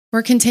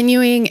We're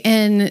continuing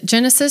in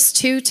Genesis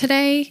 2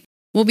 today.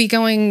 We'll be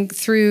going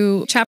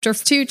through chapter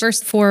 2,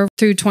 verse 4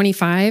 through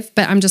 25,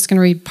 but I'm just going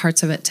to read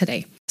parts of it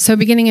today. So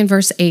beginning in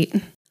verse 8,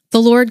 the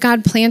Lord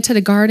God planted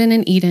a garden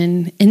in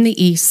Eden in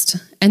the east,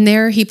 and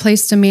there he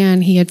placed a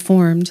man he had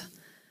formed.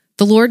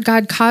 The Lord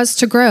God caused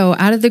to grow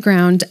out of the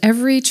ground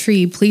every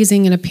tree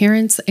pleasing in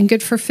appearance and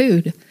good for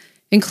food,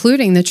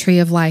 including the tree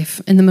of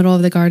life in the middle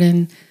of the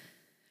garden,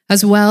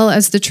 as well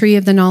as the tree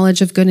of the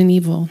knowledge of good and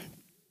evil.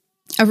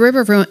 A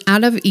river went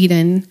out of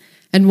Eden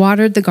and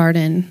watered the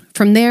garden.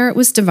 From there it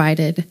was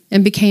divided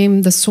and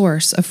became the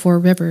source of 4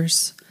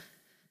 rivers.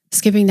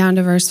 Skipping down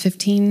to verse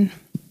 15.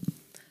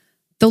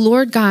 The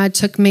Lord God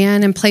took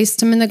man and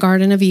placed him in the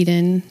Garden of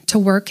Eden to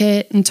work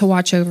it and to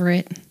watch over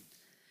it.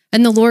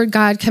 And the Lord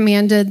God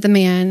commanded the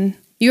man,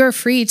 "You are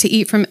free to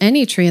eat from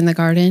any tree in the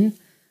garden,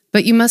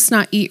 but you must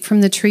not eat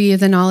from the tree of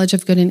the knowledge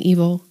of good and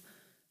evil.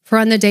 For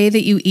on the day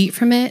that you eat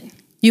from it,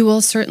 you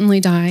will certainly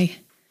die."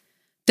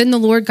 Then the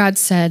Lord God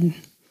said,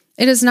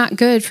 "It is not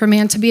good for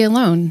man to be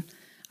alone.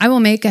 I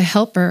will make a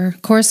helper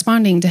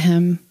corresponding to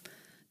him."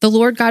 The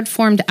Lord God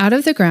formed out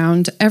of the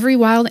ground every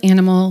wild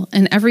animal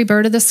and every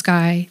bird of the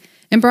sky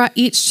and brought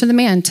each to the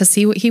man to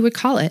see what he would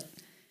call it.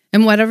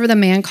 And whatever the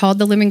man called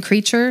the living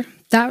creature,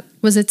 that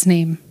was its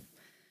name.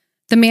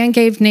 The man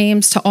gave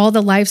names to all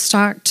the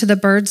livestock, to the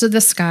birds of the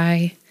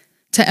sky,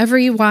 to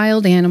every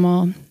wild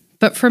animal.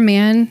 But for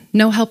man,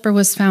 no helper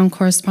was found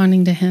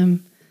corresponding to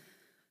him.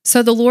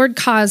 So the Lord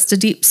caused a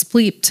deep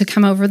sleep to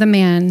come over the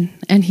man,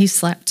 and he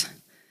slept.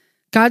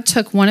 God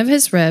took one of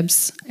his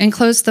ribs and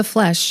closed the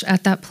flesh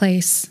at that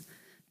place.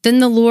 Then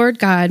the Lord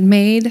God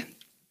made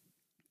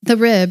the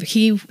rib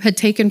he had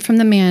taken from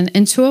the man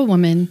into a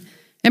woman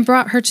and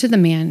brought her to the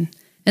man.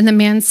 And the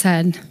man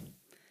said,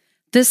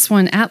 "This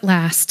one at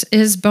last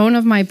is bone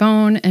of my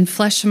bone and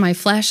flesh of my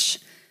flesh.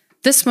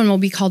 This one will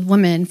be called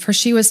woman, for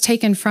she was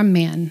taken from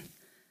man.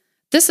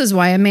 This is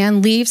why a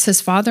man leaves his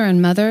father and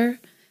mother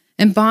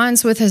and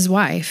bonds with his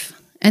wife,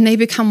 and they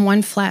become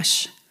one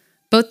flesh.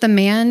 Both the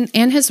man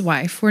and his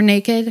wife were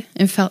naked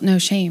and felt no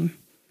shame."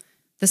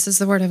 This is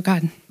the word of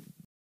God.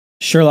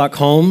 Sherlock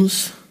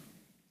Holmes,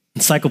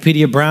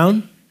 Encyclopedia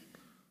Brown.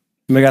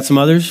 Anybody got some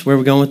others? Where are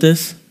we going with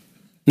this?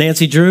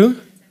 Nancy Drew.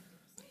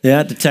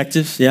 Yeah,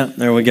 detectives. Yeah,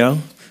 there we go.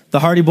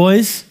 The Hardy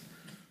Boys.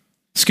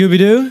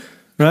 Scooby-Doo,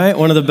 right?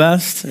 One of the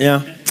best.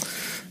 Yeah.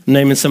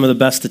 Naming some of the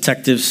best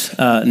detectives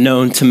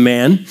known to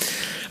man.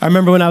 I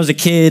remember when I was a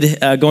kid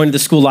going to the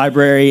school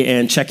library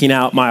and checking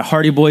out my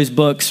Hardy Boys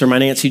books or my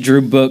Nancy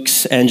Drew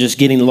books and just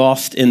getting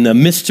lost in the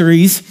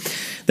mysteries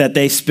that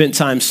they spent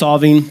time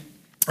solving.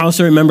 I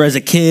also remember as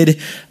a kid,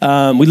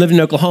 we lived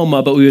in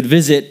Oklahoma, but we would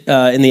visit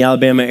in the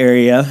Alabama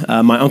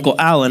area. My Uncle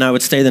Alan, I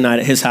would stay the night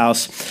at his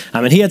house.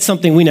 And he had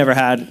something we never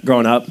had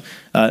growing up.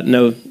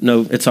 No,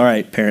 it's all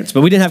right, parents.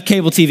 But we didn't have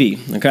cable TV,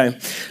 okay?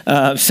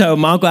 So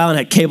my Uncle Alan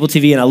had cable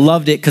TV, and I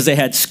loved it because they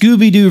had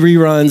Scooby-Doo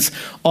reruns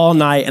all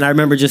night. And I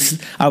remember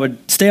I would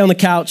stay on the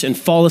couch and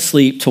fall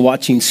asleep to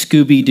watching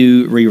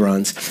Scooby-Doo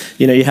reruns.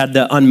 You know, you had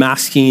the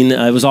unmasking.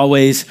 It was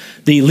always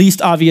the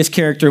least obvious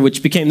character,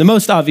 which became the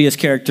most obvious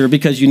character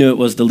because you knew it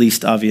was the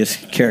least obvious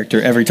character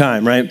every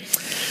time, right?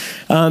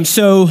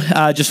 So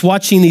just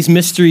watching these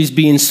mysteries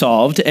being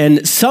solved,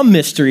 and some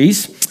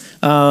mysteries,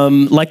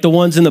 like the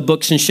ones in the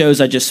books and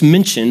shows I just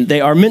mentioned, they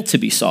are meant to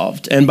be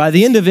solved. And by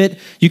the end of it,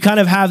 you kind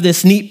of have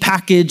this neat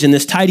package and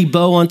this tidy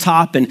bow on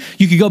top, and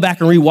you could go back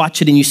and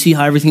rewatch it and you see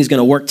how everything's going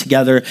to work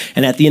together.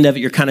 And at the end of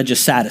it, you're kind of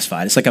just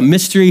satisfied. It's like a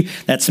mystery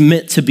that's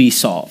meant to be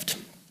solved.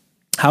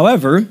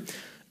 However,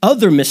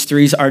 other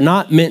mysteries are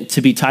not meant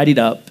to be tidied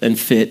up and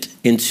fit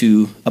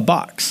into a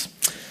box.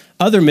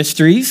 Other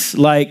mysteries,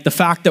 like the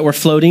fact that we're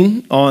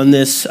floating on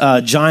this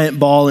giant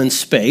ball in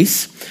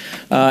space,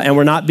 and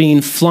we're not being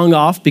flung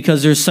off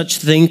because there's such a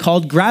thing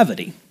called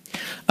gravity.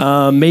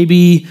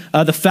 Maybe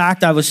the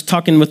fact, I was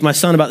talking with my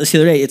son about this the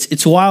other day,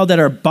 it's wild that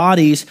our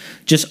bodies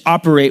just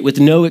operate with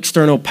no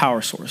external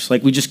power source.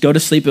 Like we just go to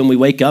sleep and we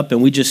wake up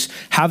and we just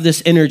have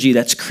this energy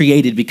that's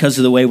created because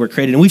of the way we're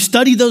created. And we've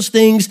studied those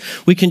things.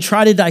 We can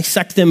try to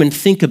dissect them and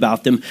think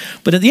about them.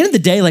 But at the end of the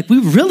day, like we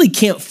really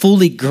can't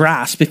fully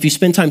grasp, if you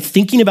spend time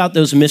thinking about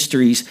those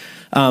mysteries,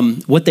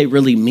 what they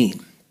really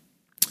mean.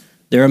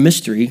 They're a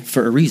mystery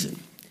for a reason.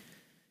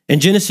 In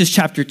Genesis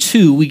chapter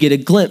 2, we get a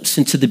glimpse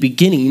into the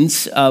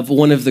beginnings of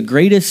one of the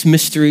greatest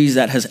mysteries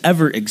that has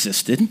ever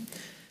existed,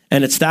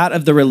 and it's that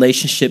of the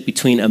relationship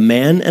between a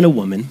man and a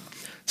woman,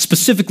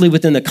 specifically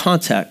within the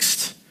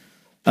context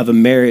of a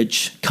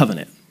marriage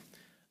covenant.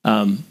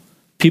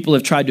 People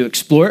have tried to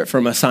explore it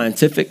from a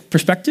scientific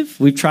perspective.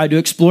 We've tried to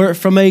explore it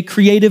from a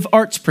creative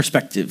arts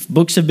perspective.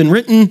 Books have been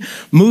written,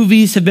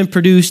 movies have been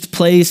produced,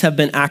 plays have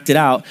been acted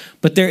out,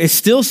 but there is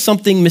still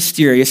something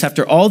mysterious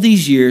after all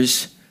these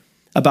years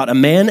about a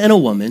man and a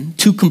woman,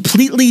 2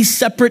 completely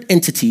separate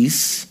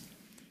entities,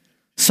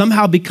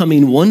 somehow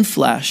becoming one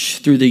flesh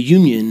through the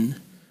union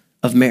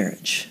of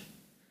marriage.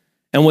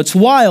 And what's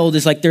wild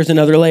is like there's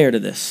another layer to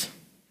this.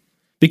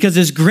 Because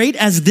as great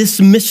as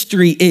this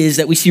mystery is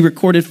that we see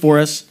recorded for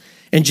us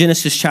in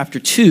Genesis chapter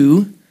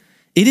 2,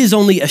 it is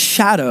only a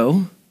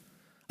shadow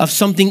of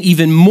something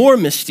even more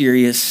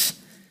mysterious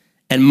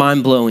and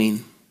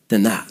mind-blowing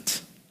than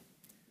that.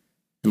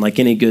 And like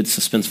any good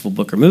suspenseful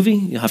book or movie,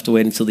 you'll have to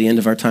wait until the end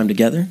of our time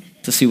together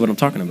to see what I'm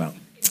talking about.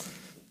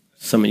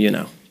 Some of you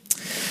know.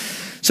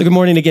 So good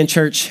morning again,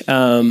 church.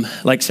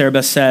 Like Sarah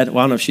Beth said, well,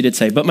 I don't know if she did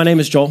say, but my name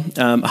is Joel.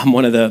 I'm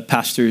one of the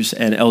pastors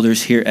and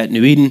elders here at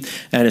New Eden,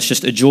 and it's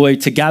just a joy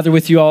to gather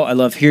with you all. I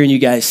love hearing you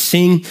guys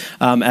sing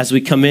as we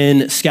come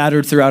in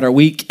scattered throughout our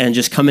week and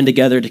just coming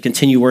together to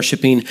continue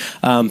worshiping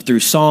through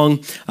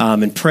song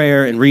and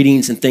prayer and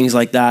readings and things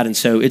like that. And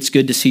so it's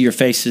good to see your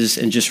faces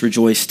and just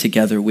rejoice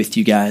together with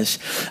you guys.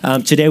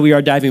 Today we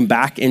are diving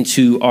back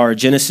into our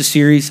Genesis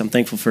series. I'm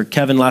thankful for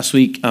Kevin last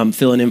week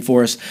filling in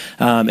for us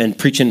and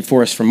preaching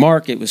for us from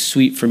Mark. It was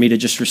sweet for me to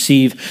just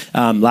receive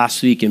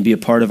last week and be a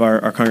part of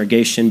our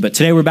congregation. But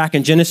today we're back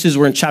in Genesis.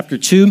 We're in chapter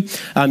 2.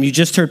 You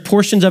just heard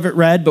portions of it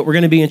read, but we're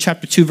going to be in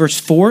chapter 2, verse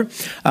 4,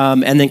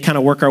 and then kind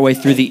of work our way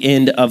through the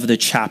end of the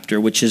chapter,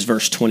 which is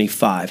verse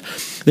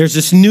 25. There's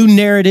this new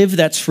narrative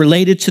that's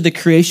related to the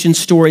creation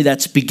story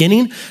that's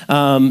beginning.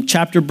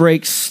 Chapter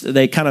breaks,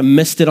 they kind of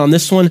missed it on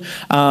this one.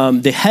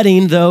 The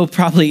heading, though,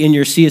 probably in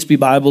your CSB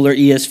Bible or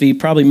ESV,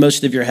 probably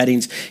most of your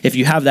headings, if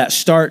you have that,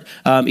 start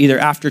either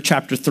after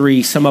chapter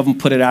 3. Some of them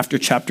put it after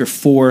chapter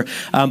 4,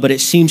 but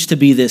it seems to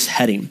be this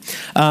heading.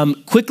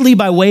 Quickly,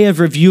 by way of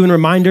review and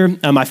reminder,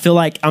 I feel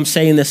like I'm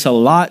saying this a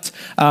lot,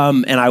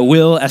 and I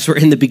will as we're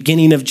in the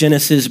beginning of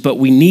Genesis, but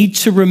we need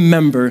to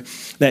remember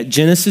that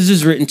Genesis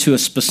is written to a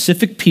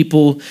specific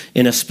people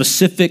in a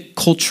specific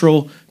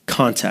cultural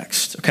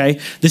context, okay?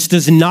 This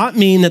does not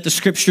mean that the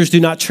scriptures do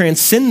not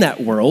transcend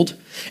that world,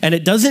 and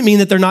it doesn't mean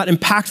that they're not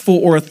impactful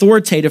or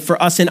authoritative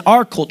for us in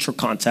our cultural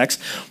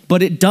context,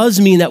 but it does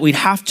mean that we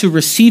have to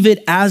receive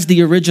it as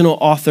the original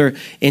author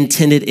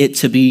intended it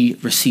to be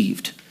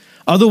received.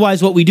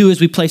 Otherwise, what we do is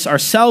we place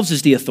ourselves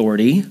as the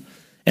authority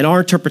and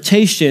our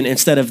interpretation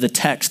instead of the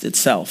text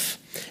itself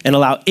and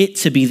allow it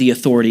to be the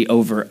authority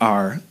over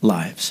our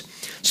lives.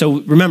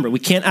 So remember, we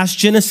can't ask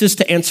Genesis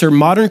to answer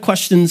modern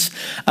questions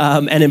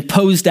and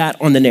impose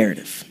that on the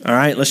narrative. All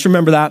right, let's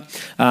remember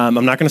that. I'm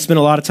not going to spend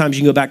a lot of time. You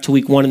can go back to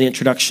week 1 in the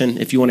introduction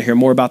if you want to hear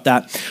more about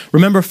that.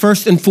 Remember,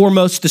 first and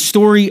foremost, the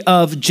story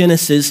of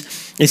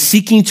Genesis is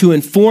seeking to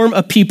inform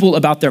a people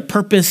about their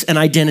purpose and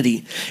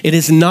identity. It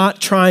is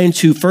not trying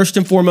to, first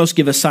and foremost,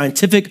 give a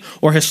scientific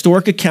or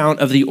historic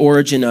account of the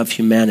origin of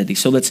humanity.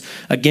 So let's,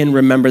 again,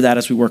 remember that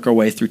as we work our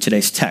way through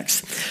today's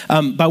text.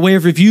 By way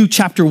of review,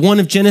 chapter 1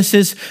 of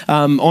Genesis,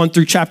 on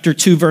through chapter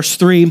 2, verse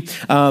 3,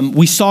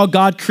 we saw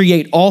God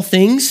create all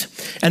things,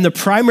 and the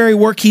primary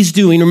work he's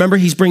doing, remember,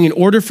 he's bringing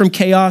order from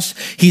chaos.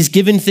 He's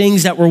given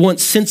things that were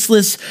once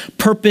senseless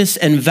purpose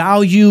and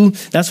value.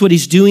 That's what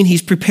he's doing.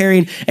 He's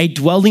preparing a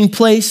dwelling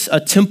place, a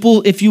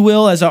temple, if you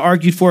will, as I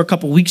argued for a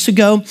couple weeks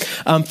ago,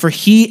 for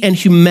he and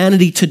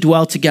humanity to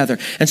dwell together.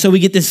 And so we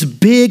get this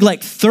big,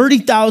 like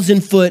 30,000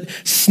 foot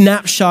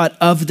snapshot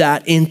of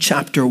that in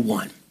chapter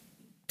 1.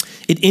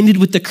 It ended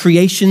with the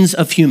creations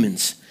of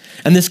humans.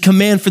 And this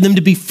command for them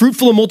to be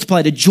fruitful and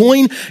multiply, to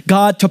join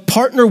God, to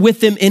partner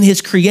with him in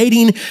his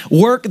creating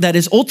work that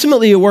is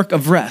ultimately a work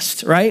of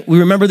rest, right? We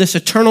remember this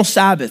eternal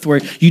Sabbath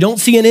where you don't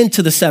see an end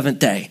to the seventh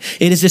day.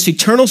 It is this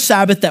eternal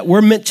Sabbath that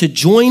we're meant to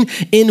join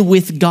in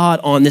with God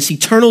on, this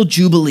eternal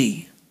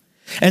jubilee.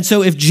 And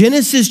so if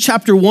Genesis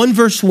chapter 1,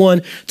 verse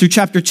 1 through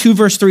chapter 2,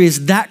 verse 3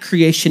 is that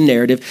creation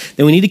narrative,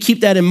 then we need to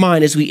keep that in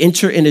mind as we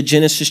enter into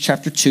Genesis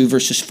chapter 2,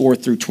 verses 4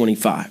 through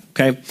 25,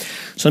 okay?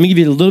 So let me give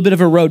you a little bit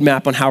of a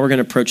roadmap on how we're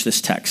going to approach this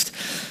text.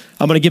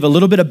 I'm going to give a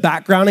little bit of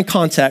background and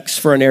context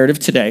for our narrative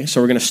today. So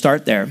we're going to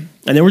start there.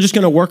 And then we're just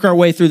going to work our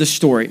way through the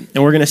story.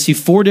 And we're going to see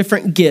 4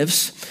 different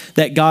gifts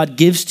that God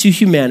gives to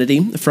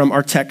humanity from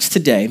our text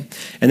today.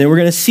 And then we're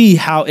going to see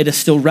how it is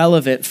still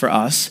relevant for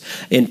us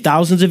in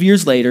thousands of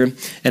years later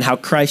and how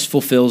Christ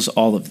fulfills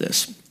all of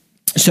this.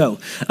 So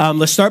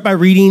let's start by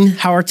reading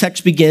how our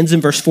text begins in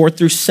verse 4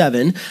 through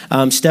 7.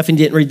 Stephanie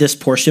didn't read this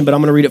portion, but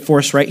I'm going to read it for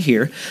us right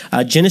here.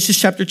 Genesis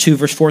chapter 2,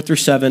 verse 4 through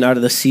 7 out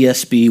of the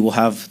CSB. We'll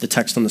have the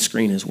text on the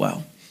screen as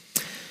well.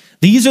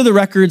 These are the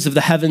records of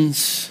the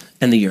heavens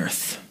and the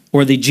earth,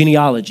 or the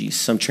genealogies,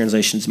 some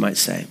translations might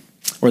say,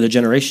 or the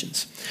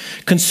generations,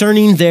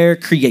 concerning their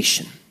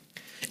creation.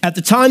 At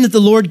the time that the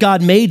Lord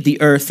God made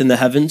the earth and the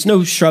heavens,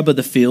 no shrub of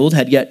the field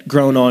had yet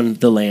grown on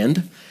the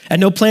land, and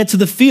no plant of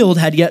the field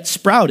had yet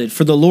sprouted,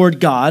 for the Lord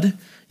God,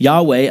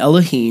 Yahweh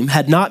Elohim,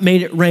 had not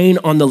made it rain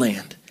on the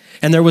land,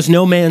 and there was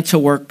no man to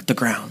work the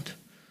ground.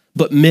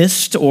 But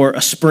mist, or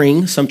a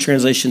spring, some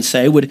translations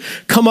say, would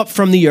come up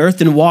from the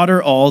earth and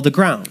water all the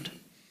ground.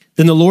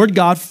 Then the Lord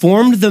God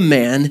formed the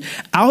man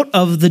out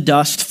of the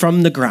dust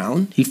from the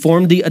ground. He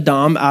formed the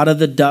Adam out of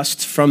the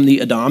dust from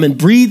the Adam and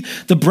breathed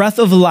the breath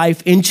of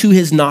life into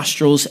his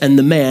nostrils, and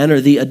the man,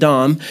 or the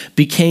Adam,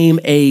 became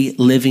a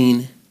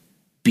living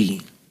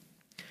being.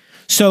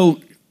 So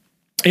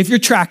if you're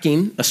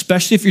tracking,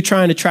 especially if you're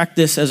trying to track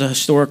this as a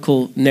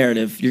historical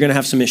narrative, you're going to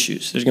have some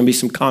issues. There's going to be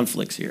some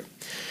conflicts here.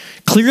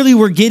 Clearly,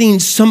 we're getting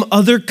some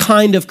other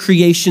kind of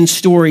creation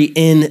story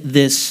in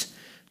this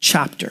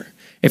chapter.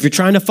 If you're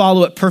trying to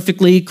follow it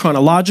perfectly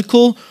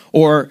chronological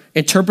or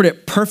interpret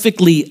it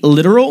perfectly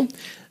literal,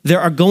 there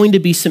are going to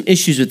be some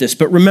issues with this.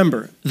 But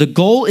remember, the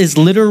goal is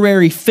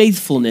literary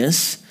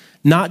faithfulness,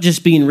 not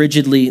just being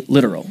rigidly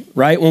literal,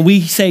 right? When we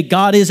say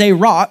God is a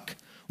rock,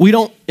 we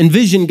don't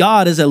envision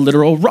God as a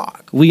literal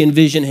rock. We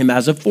envision him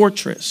as a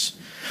fortress.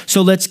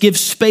 So let's give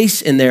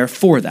space in there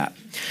for that.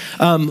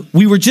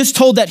 We were just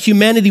told that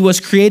humanity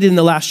was created in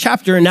the last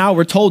chapter, and now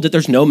we're told that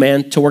there's no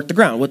man to work the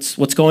ground.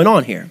 What's going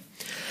on here?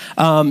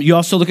 You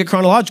also look at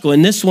chronological.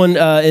 In this one,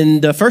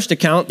 in the first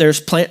account, there's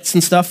plants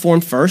and stuff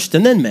formed first,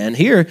 and then man.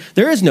 Here,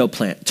 there is no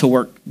plant to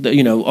work,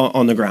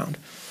 on the ground.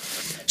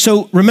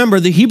 So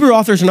remember, the Hebrew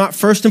authors are not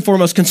first and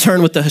foremost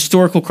concerned with the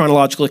historical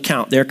chronological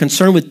account. They're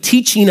concerned with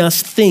teaching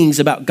us things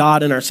about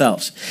God and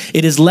ourselves.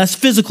 It is less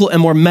physical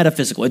and more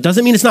metaphysical. It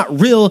doesn't mean it's not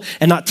real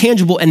and not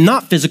tangible and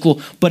not physical,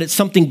 but it's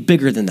something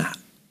bigger than that.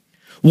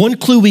 One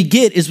clue we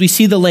get is we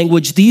see the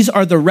language, these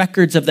are the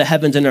records of the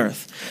heavens and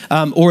earth,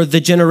 or the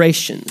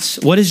generations.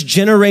 What is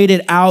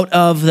generated out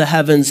of the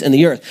heavens and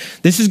the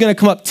earth? This is going to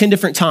come up 10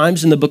 different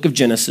times in the book of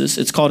Genesis.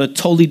 It's called a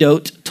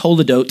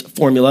Toledot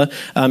formula.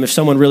 If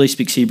someone really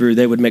speaks Hebrew,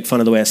 they would make fun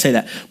of the way I say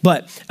that.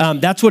 But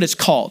that's what it's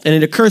called. And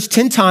it occurs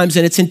 10 times,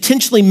 and it's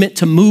intentionally meant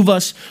to move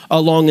us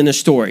along in the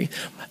story.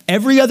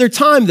 Every other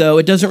time, though,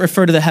 it doesn't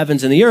refer to the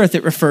heavens and the earth.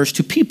 It refers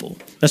to people.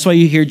 That's why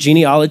you hear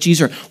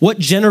genealogies or what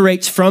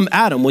generates from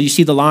Adam. Well, you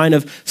see the line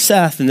of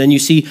Seth, and then you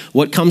see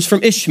what comes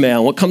from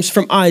Ishmael, what comes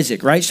from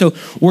Isaac, right? So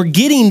we're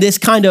getting this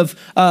kind of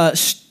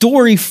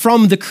story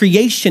from the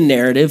creation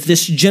narrative,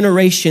 this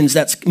generations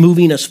that's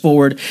moving us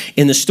forward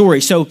in the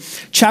story. So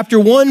chapter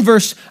 1,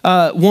 verse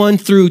 1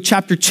 through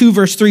chapter 2,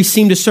 verse 3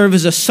 seem to serve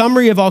as a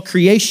summary of all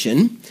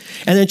creation.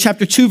 And then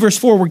chapter 2, verse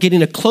 4, we're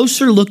getting a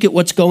closer look at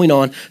what's going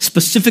on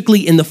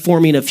specifically in the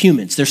forming of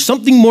humans. There's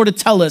something more to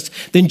tell us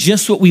than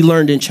just what we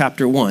learned in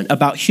chapter 1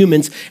 about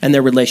humans and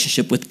their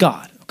relationship with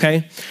God,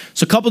 okay?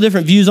 So a couple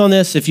different views on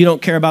this. If you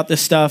don't care about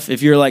this stuff,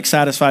 if you're like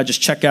satisfied,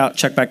 just check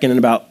back in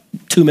about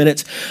 2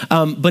 minutes.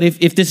 But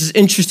if this is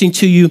interesting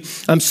to you,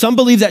 some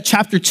believe that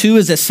chapter 2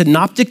 is a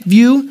synoptic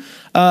view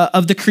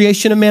of the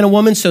creation of man and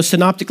woman. So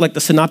synoptic, like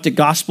the synoptic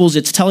gospels,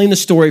 it's telling the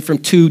story from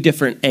two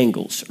different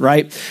angles,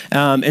 right?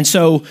 And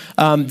so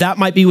that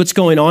might be what's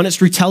going on.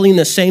 It's retelling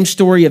the same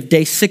story of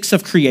day 6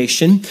 of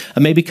creation,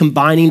 maybe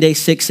combining day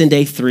 6 and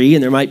day 3,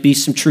 and there might be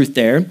some truth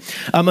there.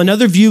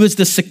 Another view is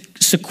the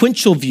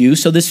sequential view.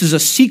 So this is a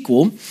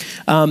sequel.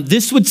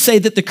 This would say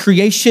that the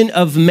creation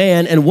of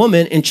man and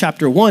woman in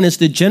chapter 1 is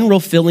the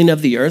general filling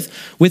of the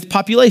earth with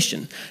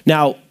population.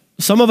 Now,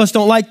 some of us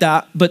don't like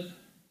that, but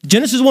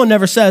Genesis 1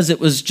 never says it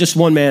was just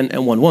one man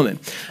and one woman.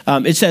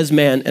 It says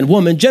man and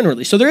woman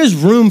generally. So there is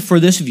room for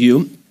this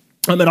view.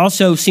 It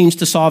also seems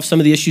to solve some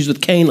of the issues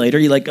with Cain later.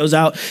 He goes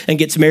out and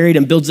gets married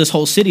and builds this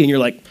whole city. And you're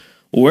like,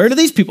 where do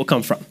these people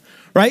come from?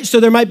 Right? So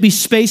there might be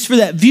space for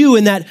that view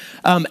in that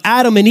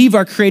Adam and Eve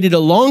are created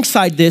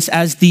alongside this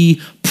as the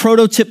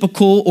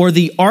prototypical or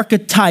the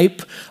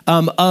archetype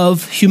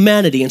of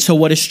humanity. And so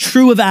what is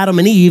true of Adam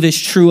and Eve is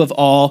true of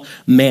all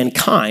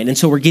mankind. And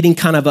so we're getting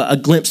kind of a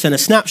glimpse and a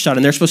snapshot,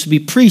 and they're supposed to be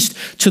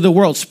priests to the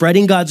world,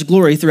 spreading God's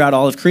glory throughout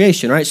all of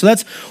creation, right? So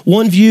that's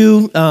one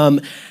view.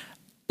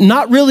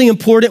 Not really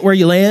important where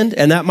you land,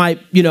 and that might,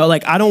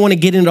 I don't want to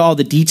get into all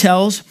the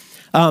details.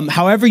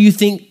 However you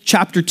think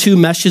chapter 2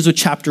 meshes with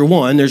chapter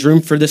 1, there's room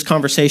for this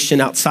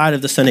conversation outside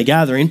of the Sunday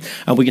gathering.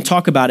 We can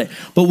talk about it.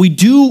 But we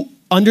do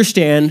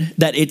understand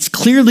that it's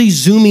clearly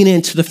zooming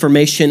into the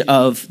formation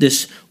of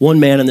this one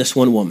man and this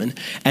one woman.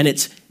 And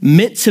it's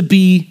meant to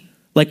be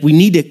we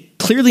need to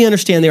clearly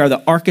understand they are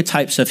the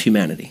archetypes of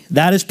humanity.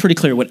 That is pretty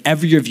clear,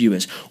 whatever your view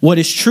is. What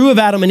is true of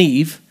Adam and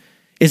Eve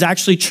is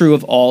actually true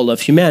of all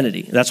of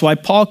humanity. That's why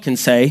Paul can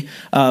say,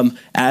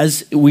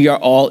 as we are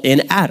all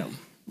in Adam.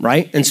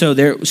 Right? And so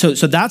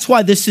that's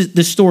why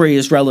this story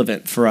is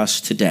relevant for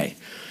us today.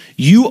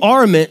 You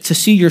are meant to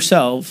see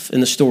yourself in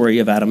the story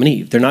of Adam and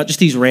Eve. They're not just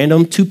these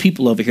random two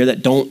people over here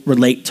that don't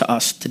relate to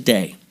us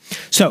today.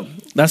 So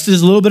that's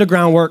just a little bit of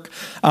groundwork.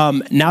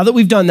 Now that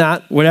we've done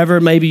that, whatever,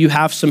 maybe you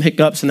have some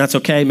hiccups and that's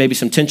okay, maybe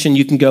some tension,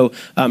 you can go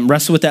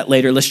wrestle with that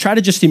later. Let's try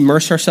to just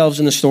immerse ourselves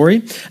in the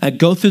story,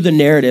 go through the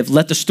narrative,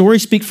 let the story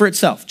speak for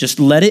itself. Just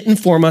let it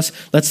inform us.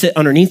 Let's sit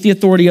underneath the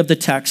authority of the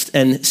text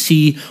and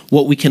see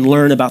what we can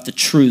learn about the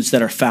truths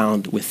that are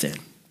found within.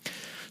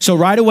 So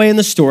right away in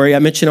the story, I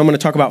mentioned I'm going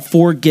to talk about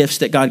 4 gifts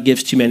that God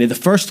gives to humanity. The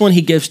first one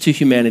he gives to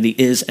humanity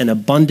is an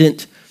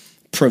abundant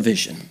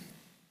provision.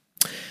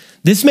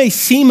 This may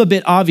seem a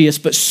bit obvious,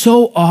 but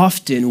so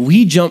often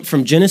we jump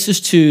from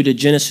Genesis 2 to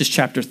Genesis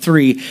chapter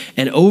 3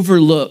 and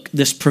overlook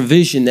this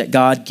provision that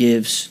God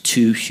gives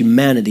to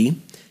humanity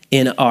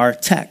in our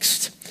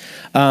text.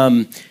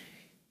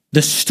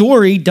 The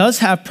story does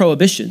have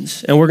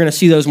prohibitions, and we're going to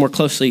see those more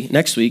closely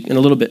next week and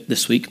a little bit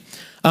this week.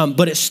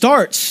 But it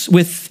starts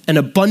with an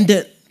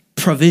abundant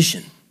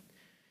provision,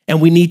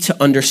 and we need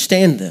to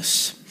understand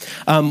this.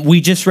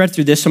 we just read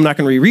through this, so I'm not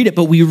going to reread it,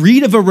 but we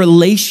read of a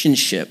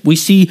relationship. We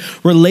see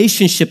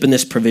relationship in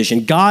this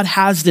provision. God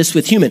has this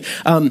with human.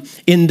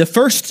 In the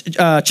first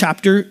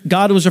chapter,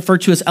 God was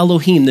referred to as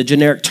Elohim, the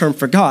generic term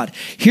for God.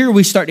 Here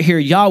we start to hear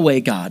Yahweh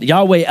God.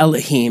 Yahweh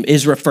Elohim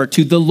is referred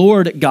to, the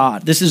Lord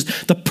God. This is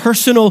the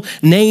personal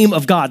name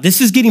of God.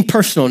 This is getting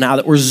personal now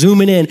that we're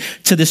zooming in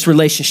to this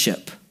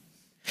relationship.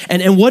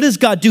 And what does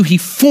God do? He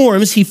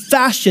forms, he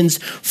fashions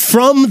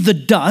from the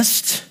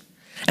dust.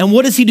 And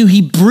what does he do?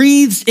 He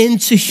breathes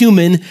into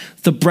human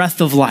the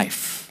breath of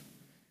life.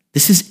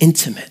 This is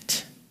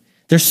intimate.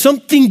 There's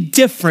something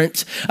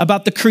different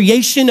about the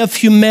creation of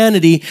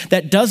humanity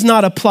that does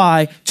not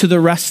apply to the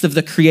rest of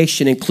the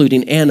creation,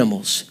 including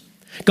animals.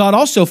 God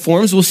also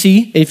forms, we'll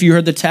see if you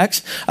heard the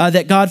text,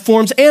 that God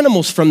forms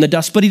animals from the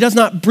dust, but he does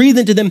not breathe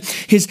into them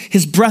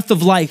his breath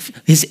of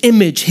life, his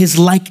image, his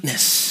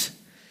likeness.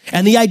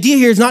 And the idea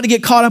here is not to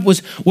get caught up with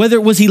whether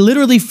was he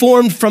literally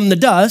formed from the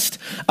dust.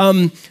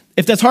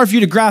 If that's hard for you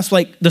to grasp,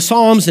 like the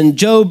Psalms and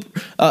Job,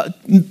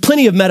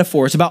 plenty of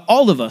metaphors about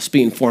all of us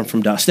being formed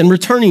from dust and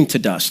returning to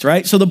dust,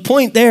 right? So the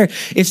point there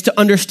is to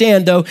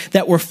understand, though,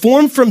 that we're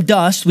formed from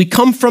dust, we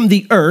come from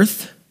the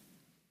earth,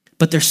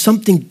 but there's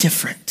something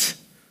different.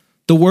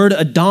 The word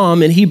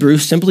Adam in Hebrew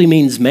simply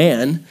means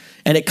man,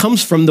 and it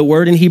comes from the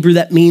word in Hebrew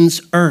that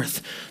means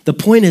earth. The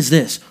point is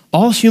this: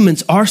 all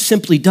humans are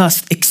simply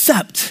dust,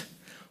 except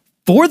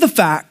for the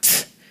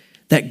fact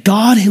that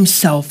God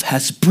himself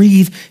has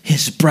breathed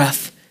his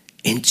breath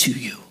into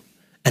you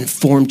and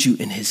formed you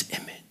in his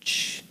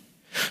image.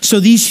 So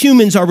these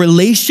humans are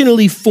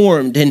relationally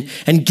formed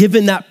and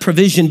given that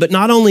provision, but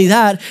not only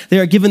that, they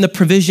are given the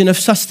provision of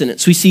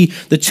sustenance. We see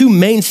the two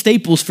main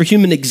staples for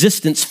human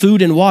existence,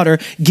 food and water,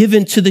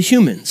 given to the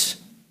humans.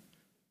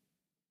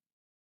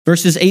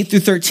 Verses 8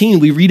 through 13,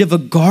 we read of a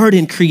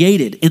garden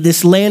created in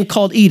this land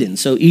called Eden.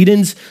 So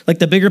Eden's like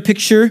the bigger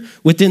picture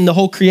within the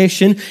whole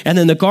creation. And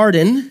then the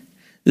garden,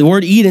 the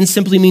word Eden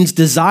simply means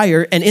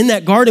desire. And in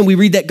that garden, we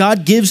read that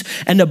God gives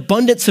an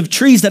abundance of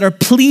trees that are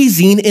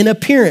pleasing in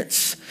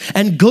appearance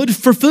and good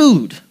for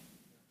food.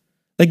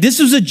 Like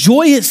this was a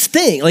joyous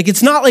thing. Like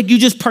it's not like you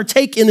just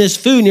partake in this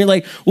food and you're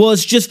like, well,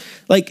 it's just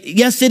like,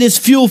 yes, it is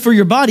fuel for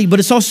your body, but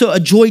it's also a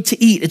joy to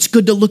eat. It's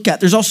good to look at.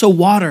 There's also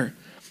water.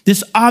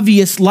 This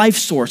obvious life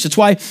source. It's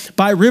why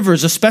by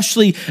rivers,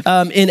 especially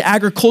in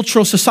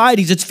agricultural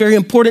societies, it's very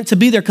important to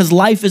be there because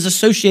life is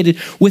associated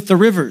with the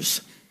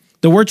rivers.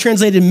 The word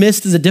translated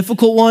mist is a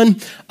difficult one,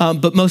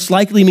 but most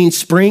likely means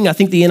spring. I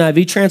think the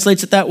NIV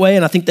translates it that way,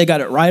 and I think they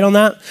got it right on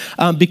that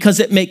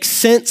because it makes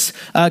sense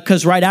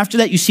because right after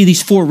that, you see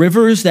these four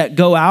rivers that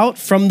go out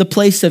from the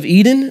place of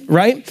Eden,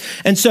 right?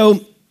 And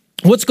so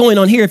what's going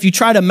on here, if you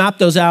try to map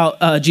those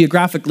out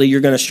geographically,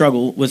 you're going to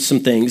struggle with some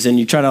things and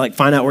you try to like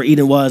find out where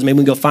Eden was. Maybe we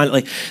can go find it.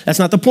 Like, that's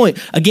not the point.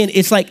 Again,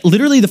 it's like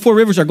literally the four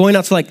rivers are going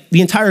out to like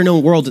the entire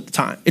known world at the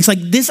time. It's like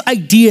this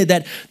idea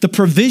that the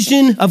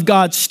provision of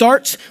God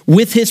starts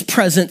with his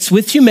presence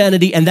with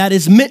humanity, and that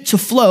is meant to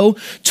flow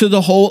to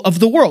the whole of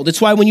the world.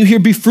 It's why when you hear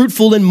be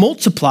fruitful and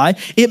multiply,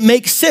 it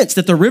makes sense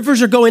that the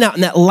rivers are going out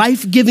and that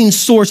life-giving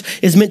source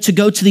is meant to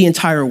go to the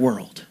entire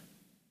world.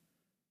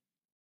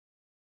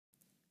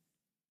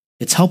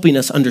 It's helping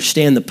us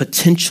understand the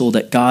potential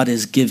that God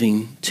is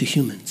giving to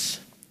humans.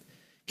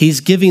 He's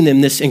giving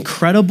them this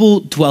incredible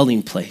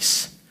dwelling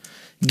place,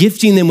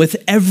 gifting them with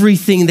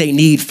everything they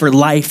need for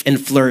life and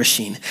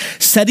flourishing,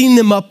 setting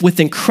them up with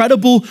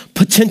incredible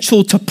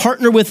potential to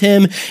partner with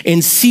him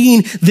in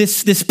seeing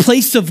this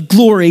place of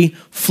glory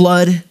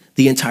flood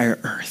the entire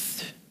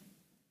earth.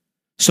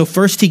 So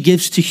first, he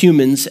gives to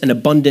humans an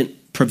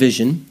abundant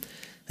provision.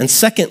 And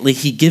secondly,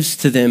 he gives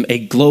to them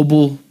a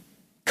global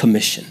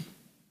commission.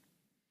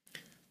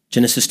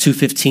 Genesis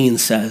 2:15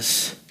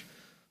 says,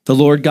 the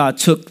Lord God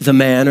took the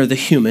man or the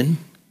human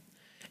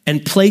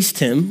and placed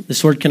him,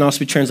 this word can also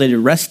be translated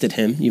rested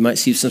him, you might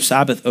see some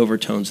Sabbath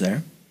overtones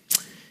there,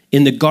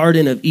 in the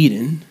Garden of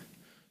Eden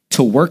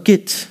to work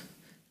it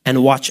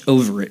and watch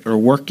over it, or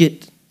work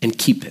it and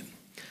keep it.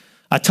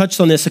 I touched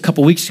on this a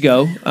couple weeks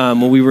ago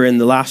when we were in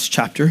the last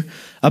chapter,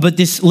 but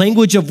this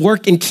language of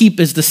work and keep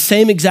is the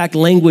same exact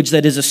language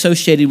that is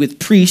associated with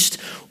priests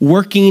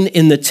working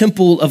in the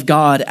temple of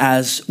God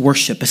as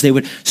worship, as they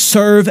would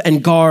serve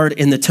and guard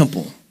in the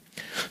temple.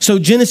 So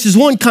Genesis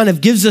 1 kind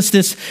of gives us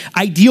this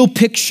ideal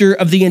picture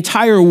of the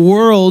entire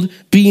world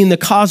being the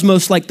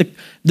cosmos, like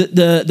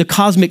the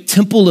cosmic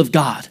temple of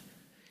God.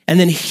 And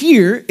then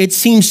here, it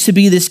seems to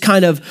be this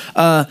kind of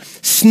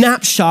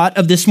snapshot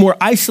of this more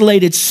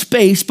isolated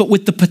space, but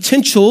with the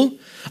potential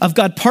of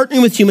God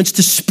partnering with humans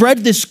to spread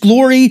this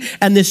glory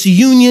and this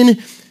union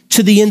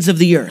to the ends of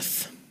the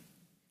earth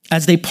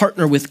as they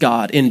partner with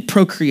God in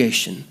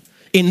procreation,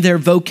 in their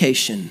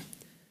vocation,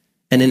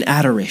 and in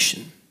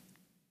adoration.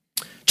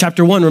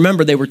 Chapter 1,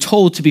 remember, they were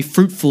told to be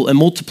fruitful and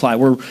multiply.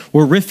 We're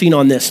riffing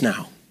on this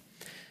now.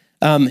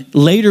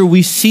 Later,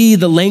 we see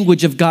the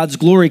language of God's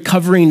glory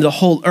covering the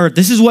whole earth.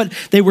 This is what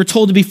they were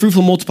told to be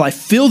fruitful and multiply.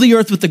 Fill the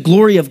earth with the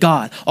glory of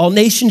God, all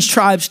nations,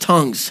 tribes,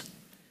 tongues.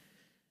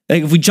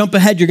 Like if we jump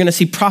ahead, you're going to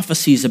see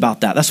prophecies about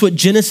that. That's what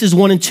Genesis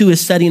 1 and 2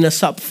 is setting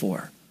us up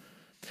for.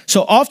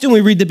 So often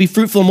we read to be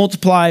fruitful and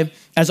multiply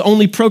as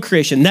only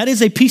procreation. That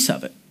is a piece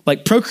of it.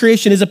 Like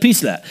procreation is a piece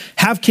of that.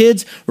 Have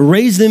kids,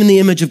 raise them in the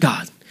image of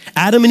God.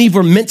 Adam and Eve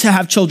were meant to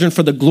have children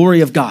for the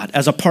glory of God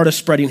as a part of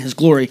spreading his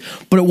glory,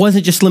 but it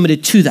wasn't just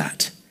limited to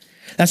that.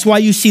 That's why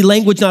you see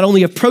language not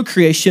only of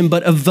procreation,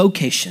 but of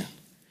vocation.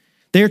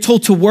 They are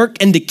told to work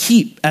and to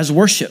keep as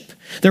worship.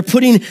 They're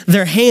putting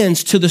their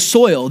hands to the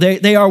soil.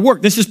 They are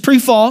work. This is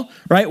pre-fall,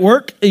 right?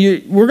 Work. We're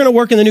going to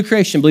work in the new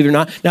creation, believe it or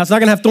not. Now, it's not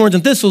going to have thorns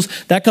and thistles.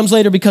 That comes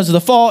later because of the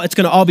fall. It's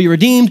going to all be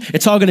redeemed.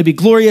 It's all going to be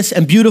glorious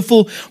and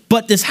beautiful.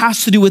 But this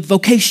has to do with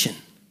vocation.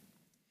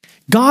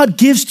 God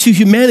gives to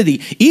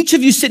humanity. Each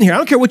of you sitting here, I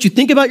don't care what you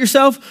think about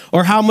yourself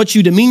or how much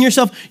you demean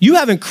yourself, you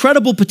have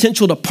incredible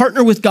potential to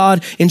partner with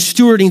God in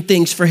stewarding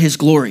things for his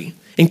glory,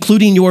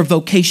 including your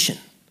vocation.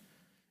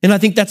 And I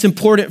think that's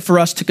important for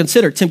us to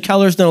consider. Tim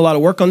Keller's done a lot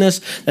of work on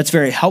this. That's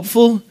very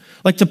helpful.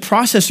 Like to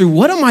process through,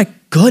 what am I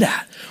good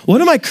at?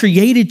 What am I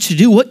created to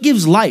do? What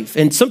gives life?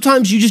 And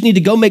sometimes you just need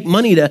to go make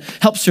money to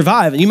help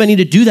survive. And you might need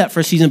to do that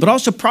for a season, but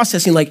also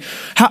processing like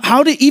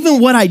how do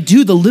even what I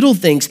do, the little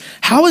things,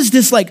 how is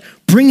this like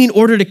bringing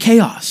order to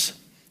chaos?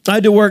 I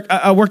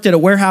worked at a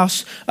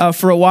warehouse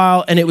for a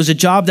while, and it was a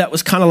job that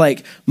was kind of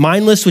like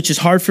mindless, which is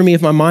hard for me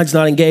if my mind's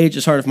not engaged.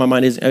 It's hard if my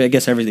mind is. I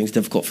guess everything's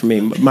difficult for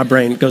me. My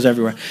brain goes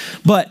everywhere.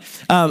 But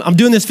I'm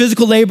doing this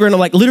physical labor, and I'm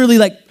like literally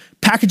like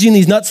packaging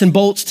these nuts and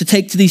bolts to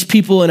take to these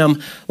people. And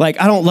I'm like,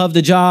 I don't love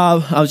the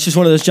job. It's just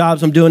one of those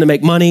jobs I'm doing to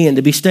make money and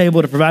to be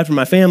stable, to provide for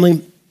my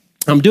family.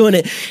 I'm doing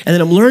it, and then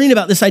I'm learning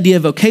about this idea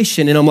of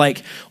vocation, and I'm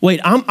like,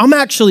 wait, I'm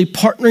actually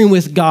partnering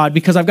with God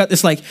because I've got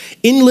this like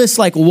endless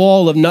like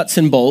wall of nuts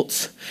and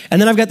bolts, and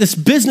then I've got this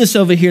business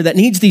over here that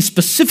needs the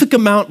specific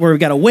amount where we've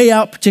got to weigh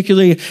out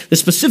particularly the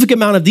specific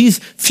amount of these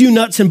few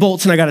nuts and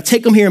bolts, and I got to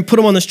take them here and put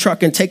them on this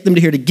truck and take them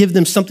to here to give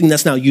them something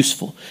that's now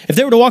useful. If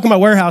they were to walk in my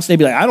warehouse, they'd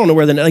be like, I don't know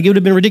where they're, like it would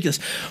have been ridiculous.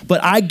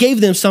 But I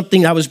gave them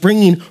something that was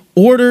bringing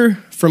order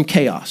from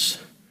chaos.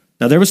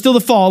 Now, there was still the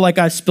fall, like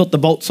I spilt the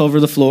bolts over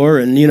the floor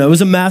and, it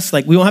was a mess.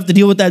 Like we don't have to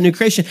deal with that in new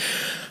creation.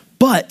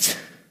 But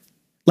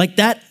like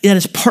that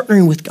is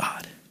partnering with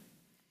God.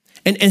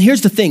 And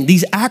here's the thing.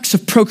 These acts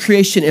of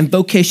procreation and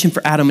vocation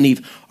for Adam and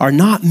Eve are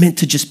not meant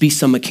to just be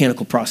some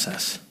mechanical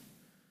process.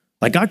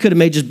 Like God could have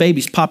made just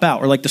babies pop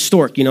out or like the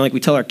stork, like we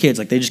tell our kids,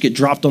 like they just get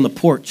dropped on the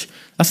porch.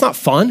 That's not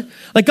fun.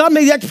 Like God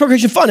made the act of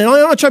procreation fun. And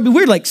I'm not trying to be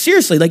weird. Like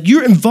seriously, like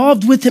you're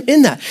involved with him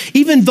in that.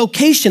 Even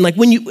vocation, like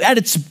when you at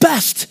its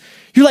best,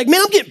 you're like,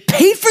 man, I'm getting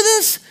paid for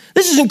this?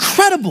 This is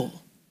incredible.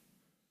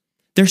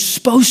 They're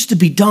supposed to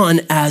be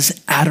done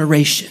as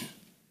adoration.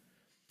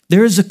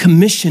 There is a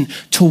commission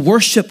to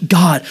worship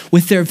God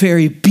with their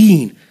very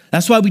being.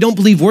 That's why we don't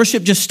believe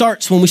worship just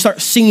starts when we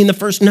start singing the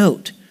first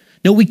note.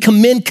 No, we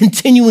commend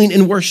continuing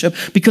in worship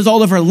because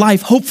all of our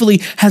life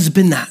hopefully has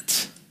been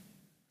that.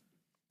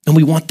 And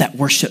we want that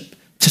worship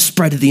to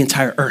spread to the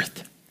entire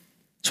earth.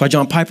 That's why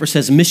John Piper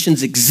says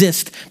missions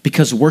exist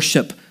because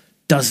worship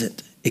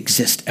doesn't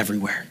exist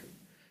everywhere.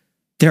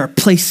 There are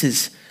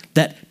places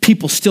that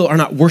people still are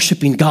not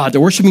worshiping God. They're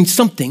worshiping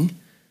something.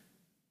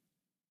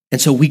 And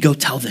so we go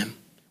tell them.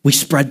 We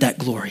spread that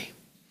glory.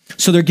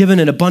 So they're given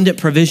an abundant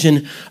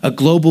provision, a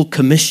global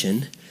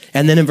commission.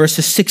 And then in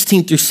verses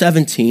 16 through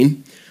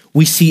 17,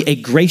 we see a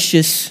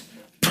gracious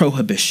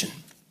prohibition.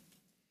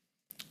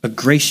 A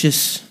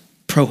gracious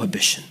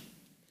prohibition.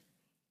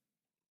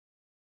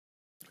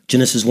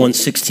 Genesis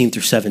 1:16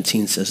 through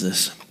 17 says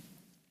this.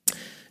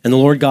 And the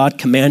Lord God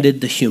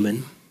commanded the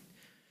human,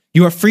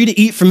 you are free to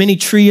eat from any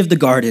tree of the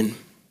garden.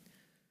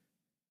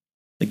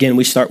 Again,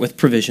 we start with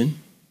provision,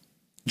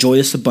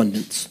 joyous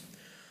abundance.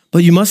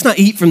 But you must not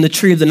eat from the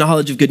tree of the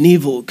knowledge of good and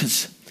evil,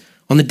 because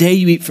on the day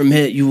you eat from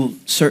it, you will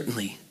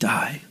certainly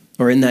die.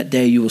 Or in that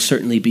day, you will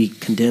certainly be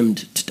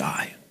condemned to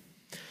die.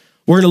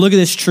 We're going to look at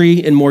this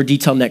tree in more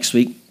detail next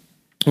week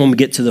when we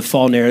get to the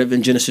fall narrative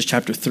in Genesis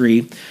chapter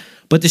 3.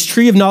 But this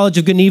tree of knowledge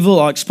of good and evil,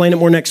 I'll explain it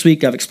more next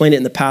week. I've explained it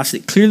in the past.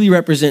 It clearly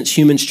represents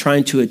humans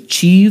trying to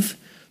achieve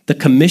the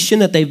commission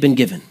that they've been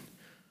given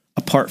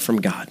apart from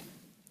God.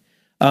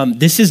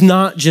 This is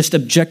not just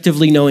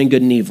objectively knowing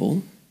good and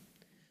evil.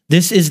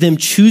 This is them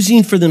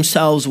choosing for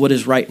themselves what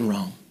is right and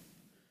wrong,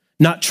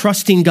 not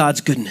trusting God's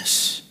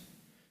goodness.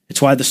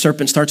 It's why the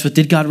serpent starts with,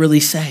 did God really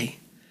say?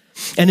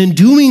 And in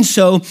doing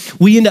so,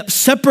 we end up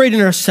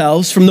separating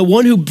ourselves from the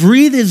one who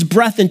breathed his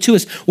breath into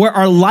us, where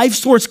our life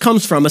source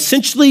comes from.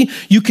 Essentially,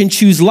 you can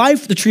choose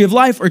life, the tree of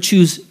life, or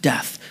choose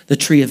death, the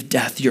tree of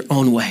death, your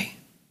own way.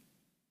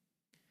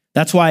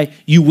 That's why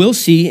you will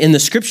see in the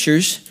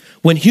scriptures,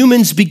 when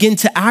humans begin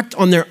to act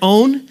on their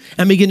own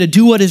and begin to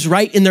do what is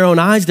right in their own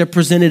eyes, they're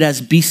presented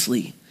as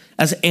beastly,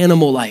 as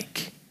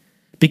animal-like,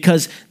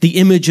 because the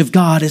image of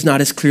God is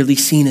not as clearly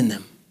seen in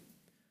them.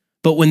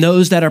 But when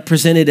those that are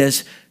presented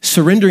as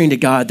surrendering to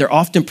God, they're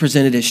often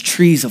presented as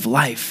trees of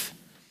life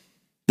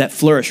that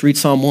flourish. Read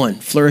Psalm 1,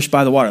 flourish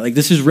by the water. Like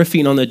this is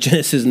riffing on the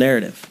Genesis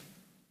narrative.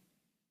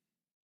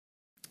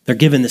 They're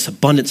given this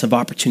abundance of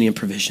opportunity and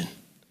provision,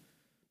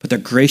 but they're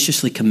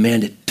graciously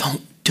commanded,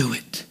 don't do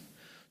it.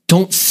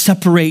 Don't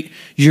separate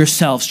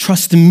yourselves.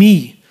 Trust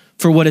me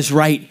for what is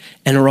right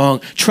and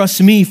wrong.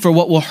 Trust me for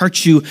what will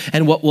hurt you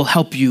and what will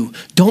help you.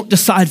 Don't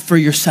decide for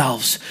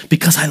yourselves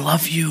because I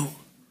love you.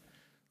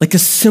 Like a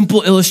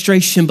simple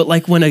illustration, but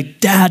like when a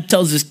dad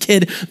tells his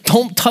kid,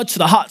 don't touch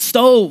the hot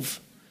stove.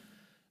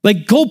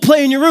 Like, go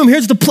play in your room.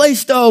 Here's the play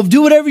stove.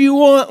 Do whatever you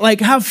want.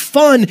 Like, have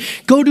fun.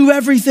 Go do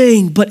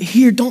everything. But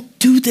here, don't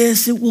do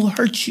this. It will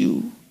hurt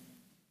you.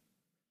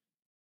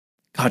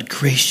 God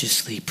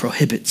graciously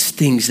prohibits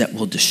things that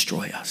will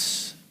destroy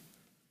us.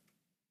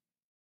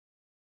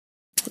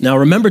 Now,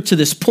 remember, to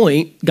this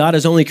point, God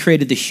has only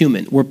created the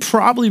human. We're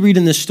probably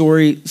reading this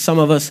story, some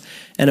of us,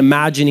 and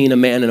imagining a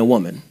man and a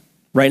woman.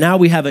 Right now,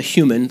 we have a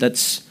human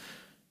that's,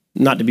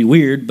 not to be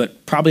weird,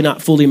 but probably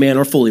not fully man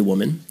or fully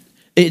woman.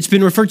 It's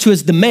been referred to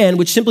as the man,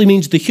 which simply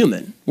means the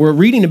human. We're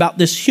reading about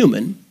this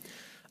human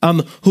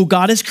who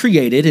God has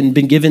created and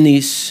been given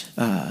these,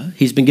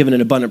 he's been given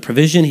an abundant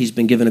provision. He's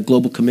been given a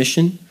global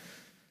commission.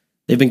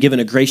 They've been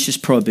given a gracious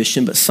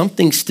prohibition, but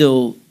something's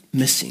still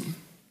missing.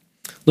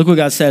 Look what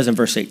God says in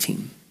verse 18.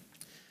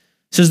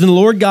 It says, then the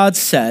Lord God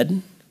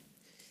said,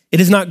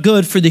 it is not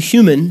good for the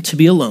human to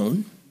be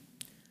alone.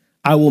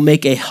 I will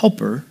make a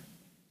helper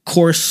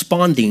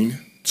corresponding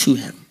to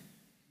him.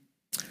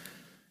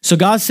 So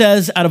God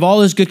says, out of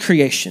all his good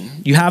creation,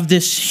 you have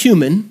this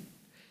human,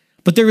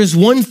 but there is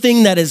one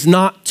thing that is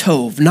not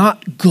tov,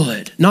 not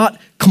good, not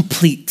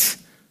complete.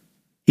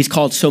 He's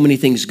called so many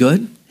things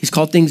good. He's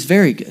called things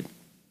very good.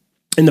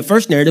 In the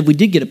first narrative, we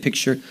did get a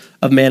picture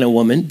of man and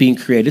woman being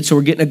created. So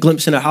we're getting a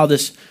glimpse into how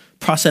this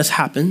process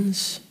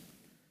happens.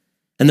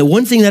 And the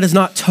one thing that is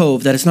not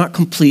tov, that is not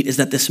complete, is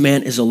that this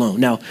man is alone.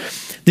 Now,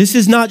 this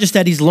is not just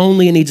that he's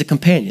lonely and needs a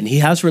companion. He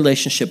has a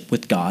relationship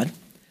with God.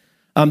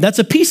 That's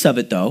a piece of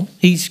it, though.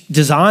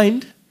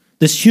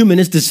 This human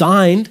is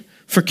designed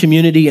for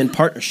community and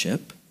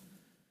partnership.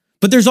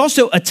 But there's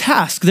also a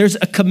task. There's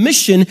a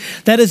commission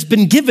that has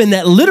been given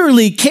that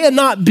literally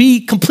cannot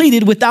be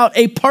completed without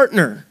a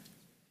partner.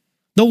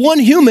 The one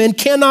human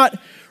cannot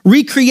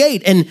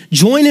recreate and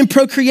join in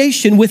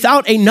procreation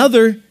without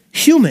another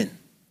human.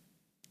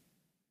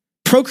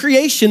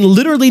 Procreation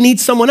literally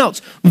needs someone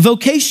else.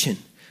 Vocation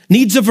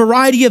needs a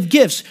variety of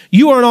gifts.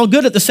 You aren't all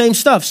good at the same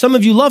stuff. Some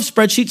of you love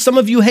spreadsheets, some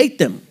of you hate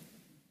them.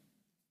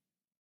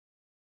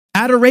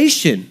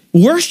 Adoration,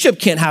 worship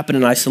can't happen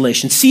in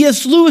isolation.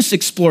 C.S. Lewis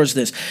explores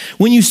this.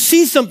 When you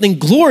see something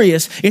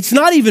glorious, it's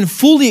not even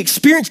fully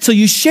experienced till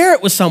you share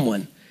it with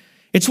someone.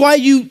 It's why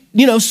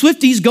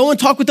Swifties go and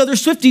talk with other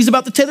Swifties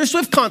about the Taylor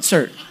Swift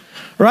concert,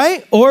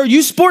 right? Or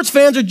you sports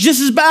fans are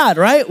just as bad,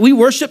 right? We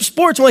worship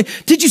sports. We're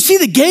like, did you see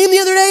the game the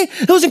other day?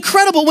 It was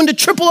incredible. Went to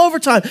triple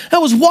overtime.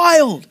 That was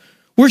wild.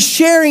 We're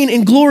sharing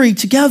in glory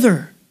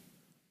together.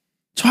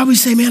 That's why we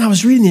say, man, I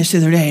was reading this the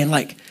other day and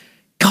like,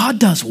 God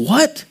does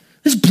what?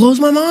 This blows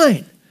my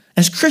mind.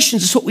 As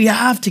Christians, it's what we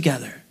have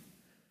together.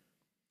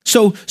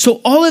 So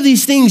all of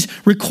these things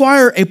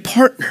require a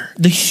partner.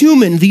 The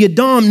human, the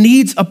Adam,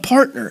 needs a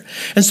partner.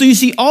 And so you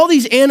see all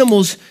these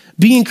animals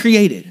being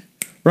created,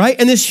 right?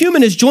 And this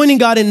human is joining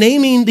God in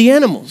naming the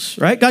animals,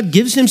 right? God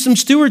gives him some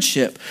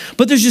stewardship,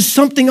 but there's just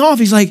something off.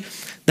 He's like,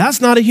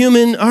 that's not a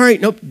human. All right,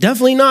 nope,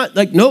 definitely not.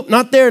 Like, nope,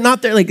 not there,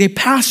 not there. Like they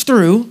pass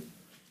through.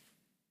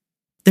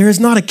 There is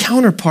not a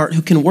counterpart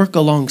who can work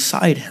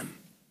alongside him.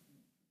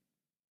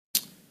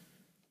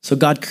 So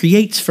God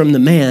creates from the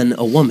man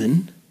a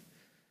woman.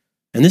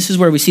 And this is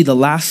where we see the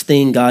last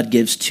thing God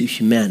gives to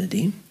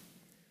humanity,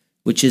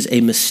 which is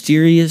a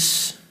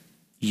mysterious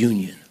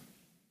union.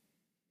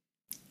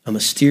 A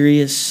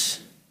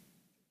mysterious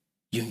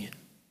union.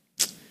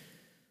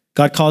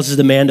 God causes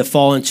the man to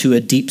fall into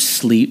a deep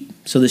sleep.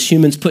 So this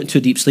human's put into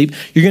a deep sleep.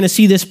 You're going to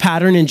see this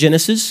pattern in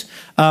Genesis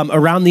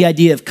around the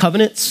idea of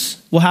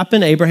covenants will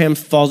happen. Abraham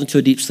falls into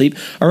a deep sleep.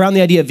 Around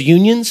the idea of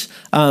unions,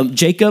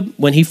 Jacob,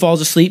 when he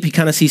falls asleep, he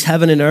kind of sees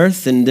heaven and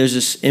earth, and there's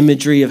this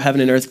imagery of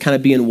heaven and earth kind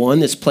of being one,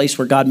 this place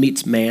where God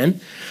meets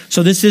man.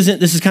 So this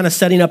is kind of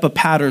setting up a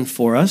pattern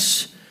for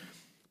us.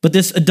 But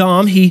this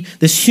Adam,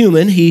 this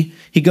human, he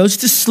goes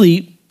to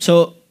sleep.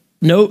 So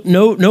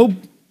no,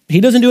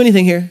 he doesn't do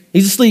anything here.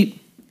 He's asleep.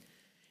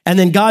 And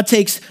then God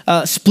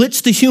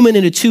splits the human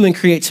into two and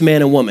creates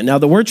man and woman. Now,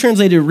 the word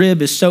translated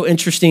rib is so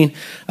interesting.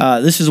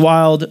 This is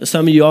wild.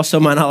 Some of you also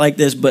might not like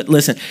this, but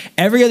listen,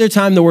 every other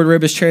time the word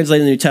rib is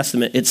translated in the New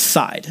Testament, it's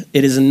side.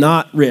 It is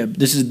not rib.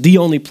 This is the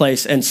only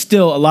place. And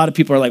still, a lot of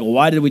people are like, well,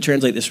 why did we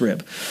translate this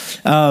rib?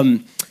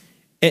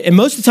 And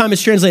most of the time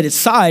it's translated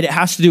side. It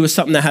has to do with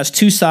something that has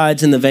two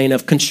sides in the vein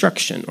of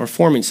construction or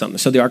forming something.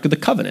 So the Ark of the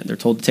Covenant, they're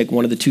told to take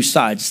one of the two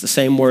sides. It's the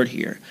same word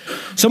here.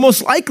 So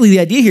most likely the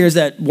idea here is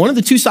that one of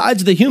the two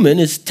sides of the human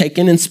is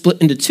taken and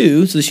split into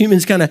two. So this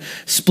human's kind of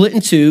split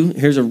in two.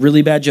 Here's a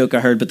really bad joke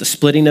I heard, but the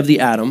splitting of the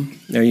atom.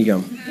 There you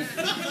go.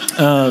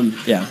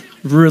 Yeah,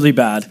 really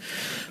bad.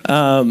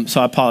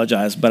 So I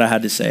apologize, but I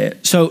had to say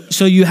it.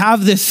 So you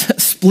have this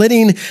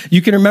splitting.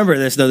 You can remember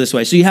this though this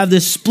way. So you have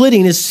this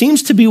splitting. It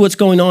seems to be what's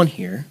going on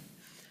here.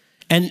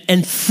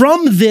 And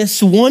from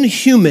this, one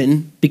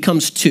human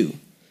becomes two,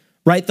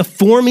 right? The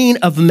forming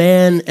of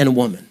man and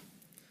woman.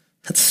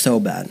 That's so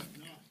bad.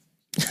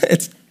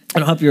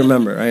 It'll help you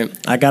remember, right?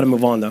 I got to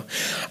move on though.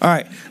 All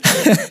right.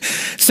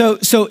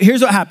 So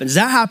here's what happens.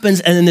 That happens,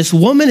 and then this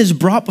woman is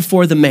brought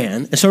before the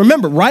man. And so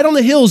remember, right on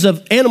the heels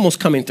of animals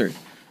coming through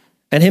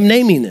and him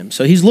naming them.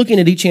 So he's looking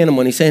at each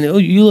animal and he's saying, oh,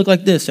 you look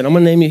like this, and I'm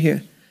going to name you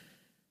here.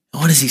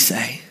 And what does he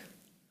say?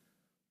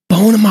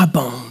 Bone of my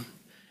bone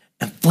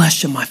and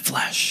flesh of my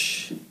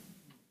flesh.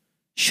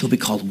 She'll be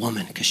called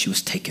woman because she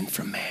was taken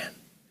from man.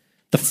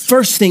 The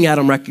first thing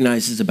Adam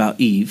recognizes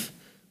about Eve,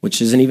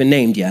 which isn't even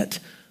named yet,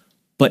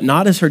 but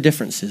not as her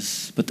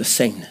differences, but the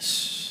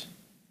sameness.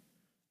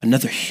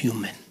 Another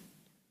human,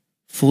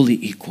 fully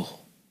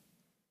equal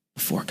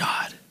before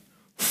God,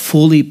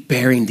 fully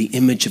bearing the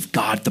image of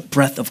God. The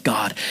breath of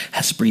God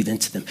has breathed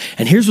into them.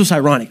 And here's what's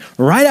ironic.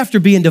 Right after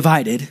being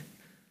divided,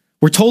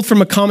 we're told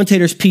from a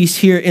commentator's piece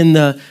here in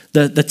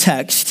the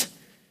text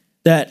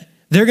that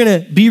they're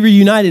going to be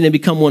reunited and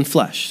become one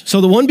flesh.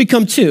 So the one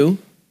become two,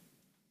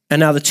 and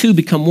now the two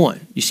become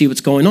one. You see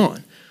what's going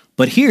on.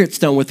 But here it's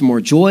done with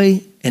more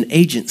joy and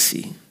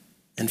agency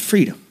and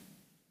freedom.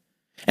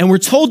 And we're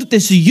told that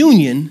this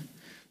union,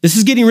 this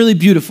is getting really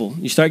beautiful.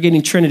 You start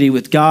getting Trinity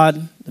with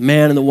God, the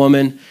man and the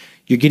woman.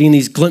 You're getting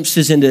these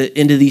glimpses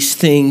into these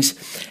things.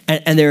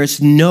 And there is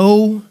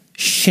no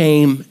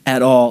shame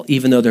at all,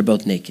 even though they're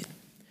both naked.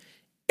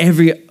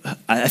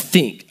 I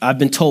think, I've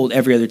been told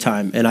every other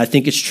time, and I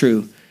think it's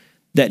true,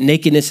 that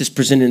nakedness is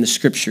presented in the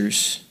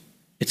scriptures.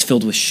 It's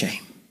filled with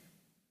shame.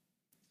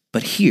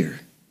 But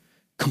here,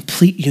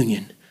 complete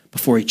union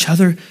before each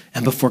other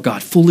and before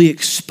God, fully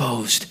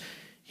exposed,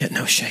 yet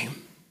no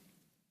shame.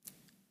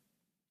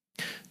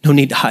 No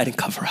need to hide and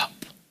cover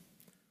up.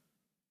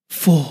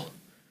 Full,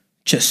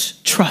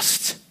 just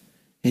trust,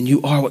 and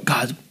you are what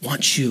God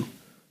wants you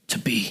to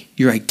be.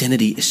 Your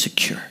identity is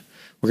secure.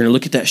 We're going to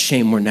look at that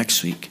shame more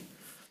next week.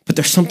 But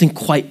there's something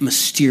quite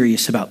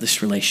mysterious about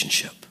this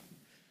relationship.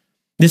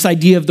 This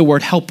idea of the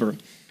word helper.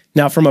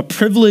 Now, from a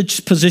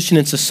privileged position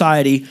in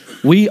society,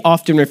 we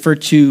often refer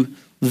to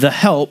the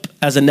help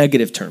as a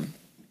negative term,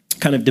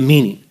 kind of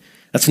demeaning.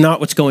 That's not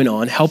what's going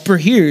on. Helper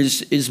here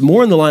is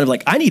more in the line of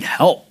like, I need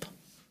help.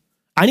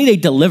 I need a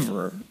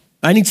deliverer.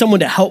 I need someone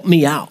to help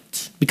me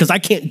out because I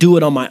can't do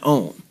it on my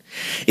own.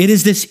 It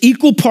is this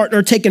equal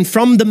partner taken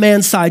from the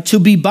man's side to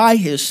be by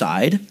his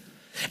side.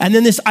 And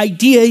then this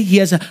idea, he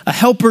has a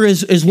helper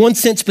is one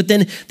sense, but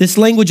then this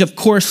language of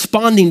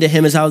corresponding to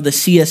him is how the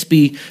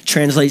CSB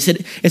translates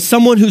it. It's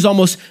someone who's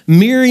almost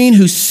mirroring,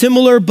 who's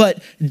similar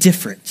but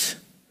different,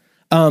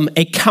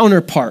 a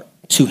counterpart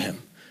to him.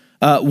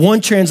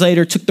 One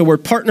translator took the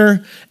word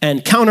partner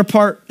and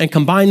counterpart and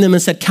combined them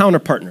and said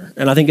counterpartner.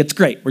 And I think it's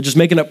great. We're just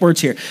making up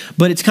words here.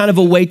 But it's kind of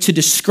a way to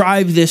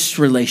describe this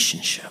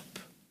relationship.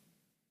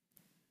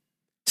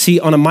 See,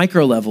 on a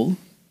micro level,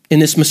 in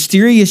this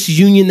mysterious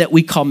union that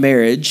we call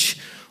marriage,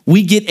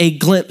 we get a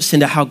glimpse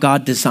into how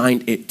God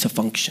designed it to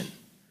function.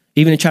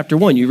 Even in chapter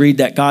 1, you read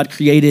that God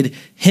created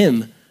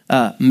him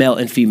male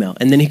and female,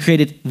 and then he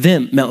created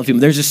them male and female.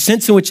 There's a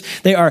sense in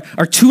which they are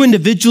two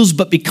individuals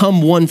but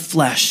become one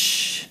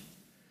flesh.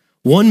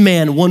 One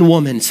man, one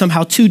woman,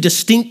 somehow two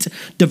distinct,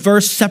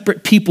 diverse,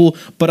 separate people,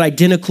 but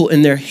identical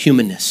in their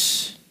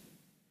humanness.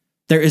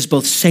 There is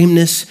both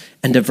sameness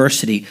and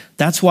diversity.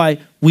 That's why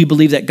we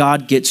believe that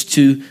God gets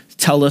to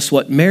tell us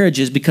what marriage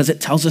is, because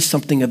it tells us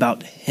something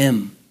about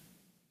him.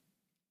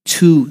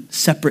 Two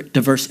separate,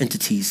 diverse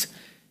entities,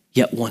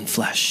 yet one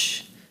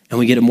flesh. And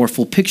we get a more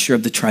full picture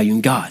of the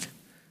triune God.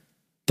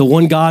 The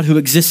one God who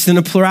exists in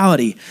a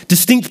plurality,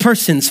 distinct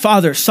persons,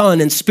 Father,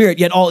 Son, and Spirit,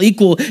 yet all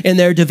equal in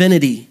their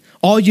divinity.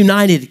 All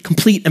united,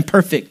 complete, and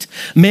perfect.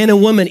 Man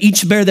and woman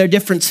each bear their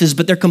differences,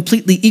 but they're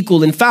completely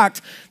equal. In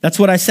fact, that's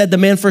what I said the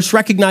man first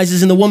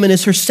recognizes in the woman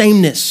is her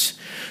sameness.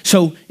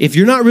 So if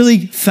you're not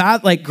really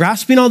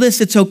grasping all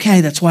this, it's okay.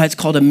 That's why it's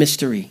called a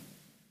mystery.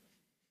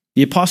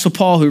 The Apostle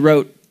Paul, who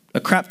wrote a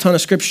crap ton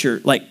of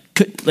scripture,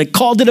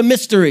 called it a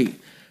mystery,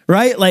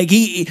 right? Like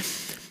he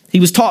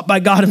was taught by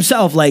God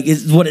himself,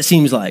 is what it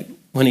seems like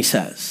when he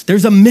says.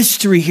 There's a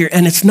mystery here,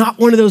 and it's not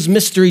one of those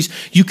mysteries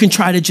you can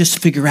try to just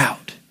figure out.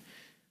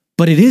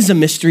 But it is a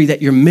mystery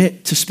that you're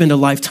meant to spend a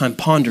lifetime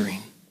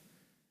pondering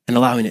and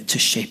allowing it to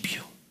shape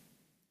you.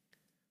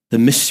 The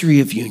mystery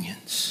of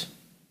unions.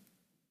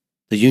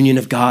 The union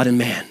of God and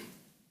man.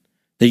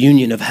 The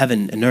union of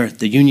heaven and earth.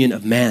 The union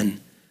of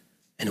man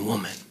and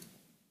woman.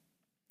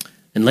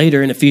 And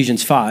later in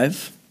Ephesians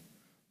 5,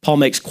 Paul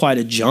makes quite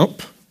a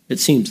jump, it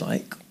seems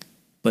like,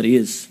 but he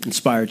is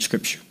inspired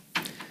scripture.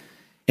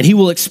 And he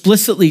will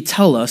explicitly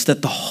tell us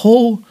that the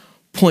whole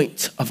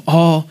point of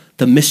all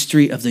the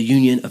mystery of the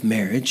union of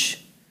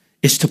marriage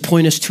is to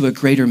point us to a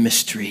greater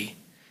mystery,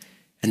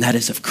 and that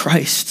is of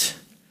Christ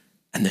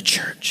and the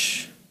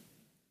church,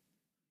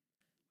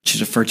 which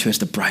is referred to as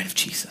the bride of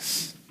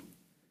Jesus.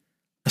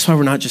 That's why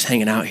we're not just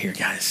hanging out here,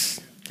 guys.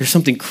 There's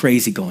something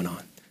crazy going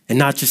on, and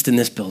not just in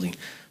this building,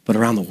 but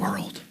around the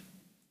world.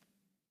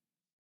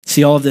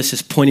 See, all of this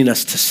is pointing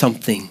us to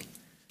something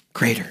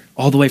greater,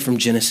 all the way from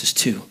Genesis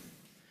 2.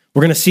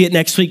 We're going to see it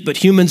next week, but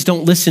humans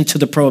don't listen to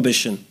the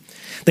prohibition.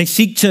 They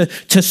seek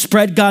to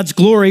spread God's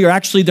glory, or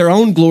actually their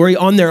own glory,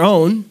 on their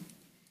own.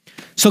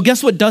 So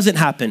guess what doesn't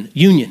happen?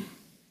 Union.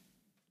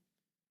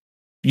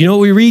 You know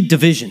what we read?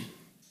 Division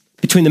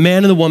between the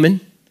man and the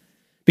woman,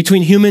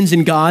 between humans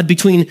and God,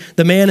 between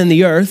the man and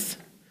the earth.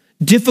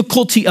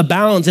 Difficulty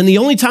abounds. And the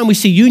only time we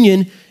see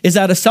union is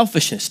out of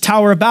selfishness.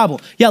 Tower of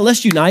Babel. Yeah,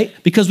 let's unite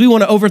because we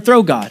want to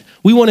overthrow God.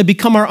 We want to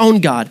become our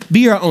own God,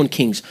 be our own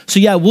kings. So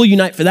yeah, we'll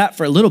unite for that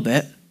for a little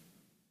bit,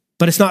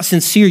 but it's not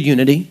sincere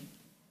unity.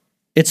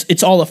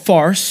 It's all a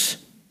farce.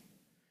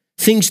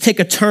 Things take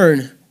a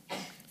turn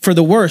for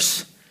the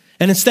worse.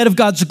 And instead of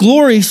God's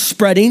glory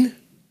spreading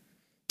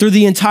through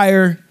the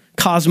entire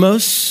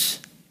cosmos,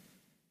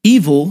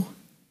 evil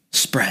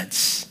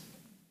spreads.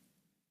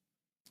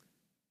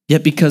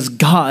 Yet because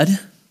God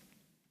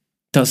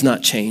does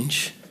not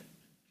change,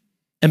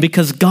 and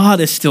because God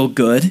is still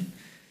good,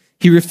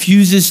 he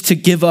refuses to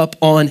give up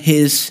on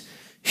his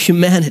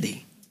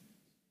humanity.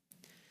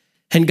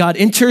 And God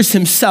enters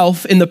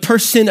himself in the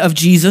person of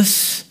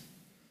Jesus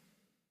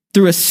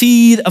through a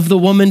seed of the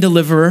woman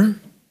deliverer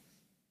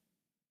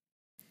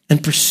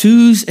and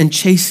pursues and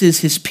chases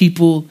his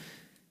people,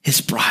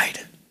 his bride.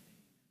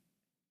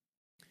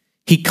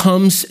 He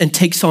comes and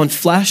takes on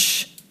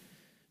flesh,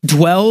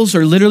 dwells,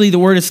 or literally the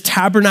word is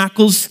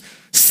tabernacles,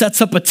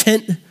 sets up a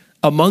tent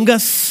among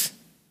us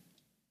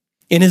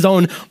in his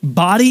own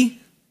body.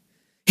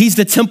 He's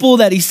the temple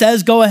that he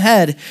says, go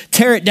ahead,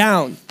 tear it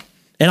down,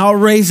 and I'll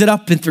raise it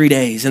up in 3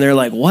 days. And they're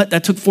like, what?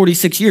 That took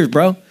 46 years,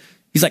 bro.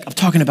 He's like, I'm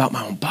talking about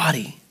my own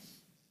body.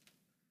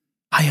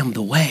 I am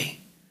the way.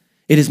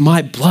 It is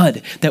my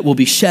blood that will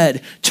be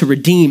shed to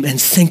redeem and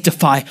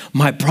sanctify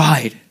my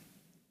bride.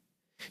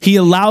 He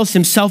allows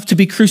himself to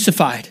be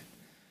crucified,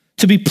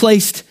 to be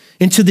placed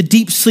into the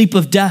deep sleep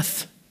of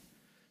death,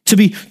 to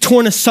be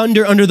torn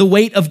asunder under the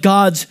weight of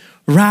God's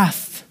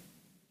wrath,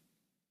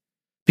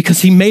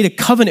 because he made a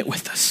covenant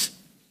with us.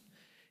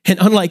 And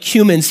unlike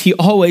humans, he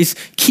always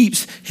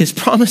keeps his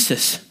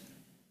promises.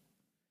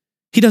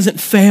 He doesn't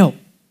fail.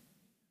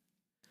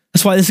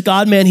 That's why this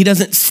God-man, he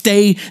doesn't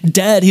stay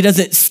dead. He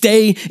doesn't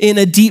stay in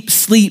a deep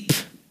sleep.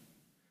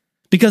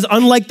 Because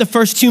unlike the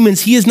first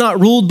humans, he is not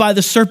ruled by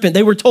the serpent.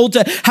 They were told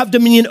to have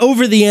dominion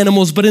over the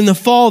animals, but in the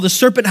fall, the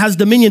serpent has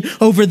dominion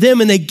over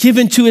them and they give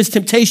into his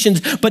temptations,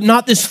 but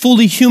not this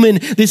fully human,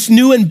 this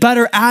new and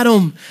better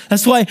Adam.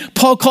 That's why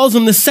Paul calls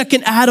him the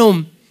second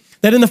Adam,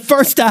 that in the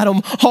first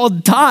Adam, all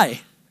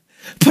die.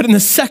 But in the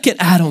second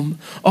Adam,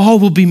 all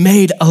will be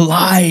made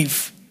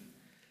alive.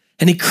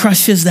 And he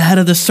crushes the head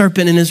of the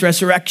serpent in his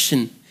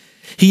resurrection.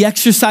 He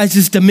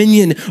exercises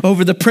dominion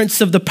over the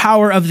prince of the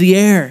power of the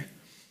air.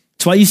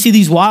 That's why you see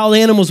these wild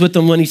animals with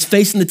him when he's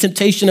facing the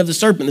temptation of the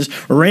serpent.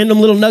 This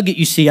random little nugget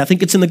you see, I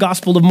think it's in the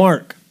Gospel of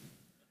Mark.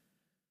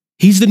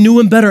 He's the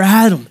new and better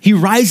Adam. He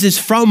rises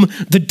from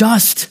the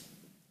dust.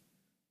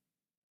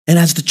 And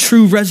as the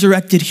true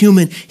resurrected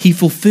human, he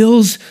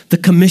fulfills the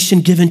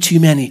commission given to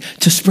humanity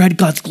to spread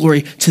God's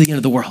glory to the end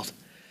of the world.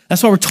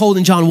 That's why we're told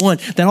in John 1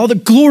 that all the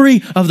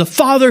glory of the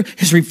Father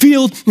is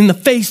revealed in the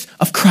face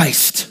of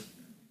Christ.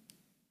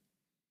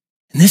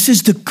 And this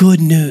is the good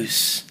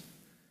news.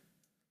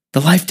 The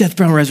life, death,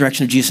 burial, and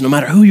resurrection of Jesus. No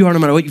matter who you are, no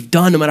matter what you've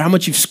done, no matter how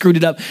much you've screwed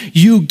it up,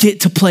 you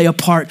get to play a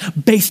part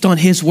based on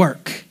his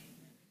work.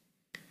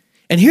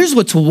 And here's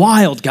what's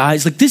wild,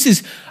 guys. Like this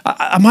is,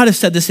 I might have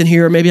said this in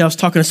here, or maybe I was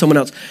talking to someone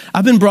else.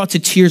 I've been brought to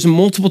tears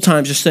multiple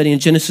times just studying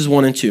Genesis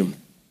 1 and 2,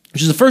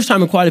 which is the first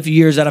time in quite a few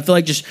years that I feel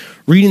like just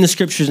reading the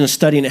scriptures and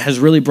studying it has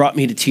really brought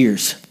me to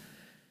tears.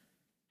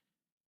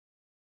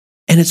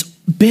 And it's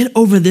been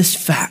over this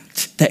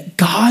fact that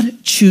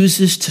God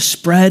chooses to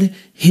spread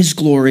his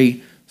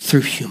glory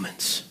through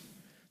humans,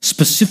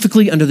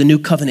 specifically under the new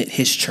covenant,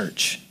 his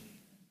church.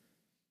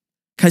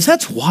 Guys,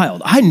 that's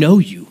wild. I know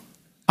you.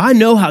 I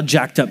know how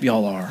jacked up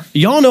y'all are.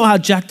 Y'all know how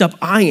jacked up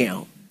I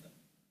am.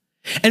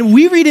 And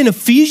we read in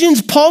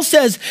Ephesians, Paul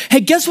says,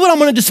 hey, guess what? I'm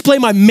going to display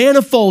my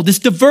manifold, this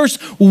diverse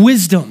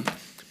wisdom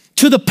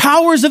to the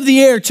powers of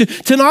the air,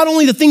 to not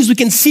only the things we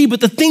can see,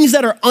 but the things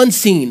that are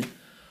unseen.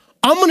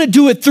 I'm going to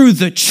do it through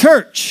the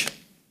church.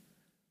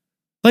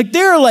 Like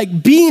there are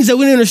like beings that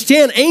we don't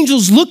understand,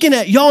 angels looking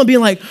at y'all and being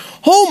like,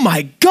 oh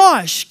my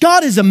gosh,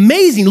 God is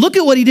amazing. Look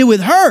at what he did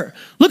with her.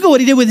 Look at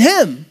what he did with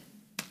him.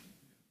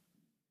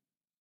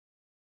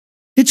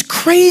 It's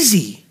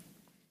crazy.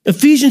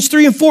 Ephesians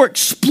 3 and 4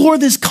 explore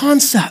this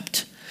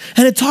concept.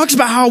 And it talks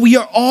about how we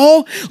are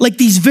all like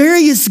these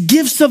various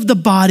gifts of the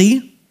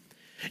body,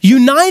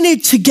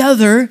 united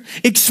together,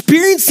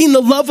 experiencing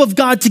the love of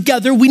God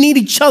together. We need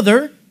each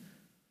other.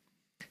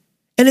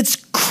 And it's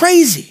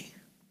crazy.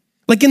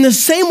 Like in the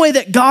same way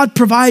that God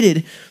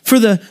provided for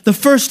the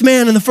first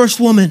man and the first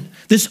woman,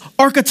 this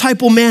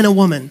archetypal man and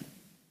woman,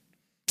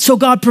 so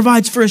God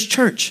provides for his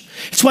church.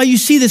 It's why you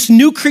see this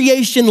new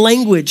creation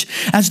language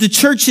as the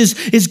church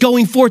is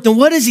going forth. And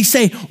what does he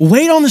say?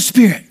 Wait on the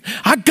Spirit.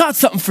 I got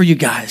something for you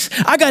guys.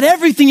 I got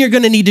everything you're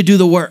going to need to do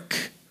the work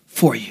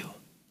for you.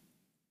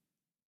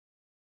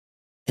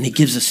 And he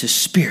gives us his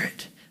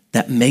Spirit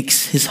that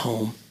makes his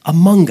home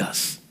among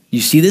us.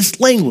 You see this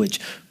language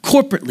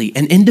corporately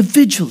and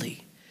individually.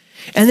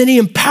 And then he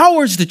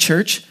empowers the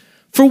church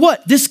for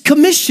what? This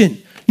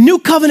commission New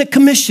covenant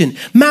commission,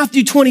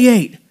 Matthew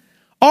 28.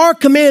 Our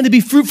command to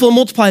be fruitful and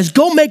multiply is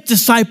go make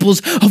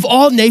disciples of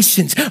all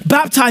nations,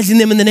 baptizing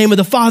them in the name of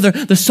the Father,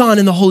 the Son,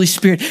 and the Holy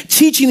Spirit,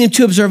 teaching them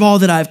to observe all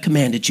that I have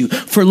commanded you.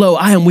 For lo,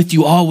 I am with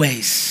you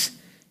always,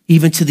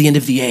 even to the end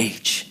of the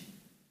age.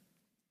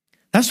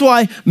 That's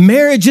why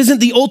marriage isn't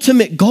the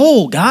ultimate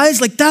goal, guys.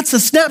 Like, that's a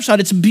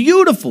snapshot. It's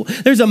beautiful.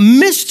 There's a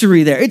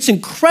mystery there. It's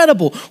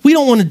incredible. We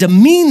don't want to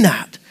demean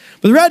that.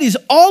 But the reality is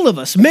all of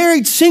us,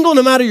 married, single,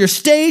 no matter your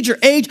stage or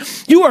age,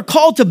 you are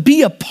called to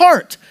be a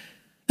part.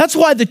 That's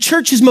why the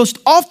church is most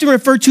often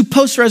referred to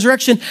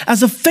post-resurrection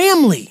as a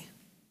family.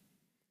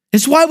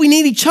 It's why we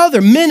need each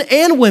other, men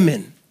and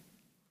women.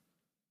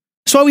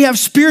 It's why we have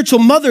spiritual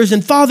mothers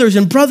and fathers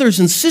and brothers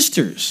and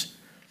sisters.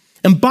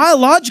 And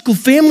biological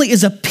family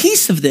is a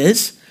piece of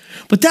this,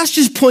 but that's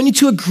just pointing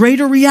to a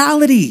greater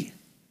reality.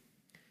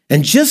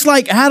 And just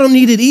like Adam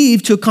needed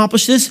Eve to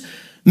accomplish this,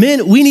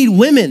 men, we need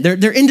women.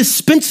 They're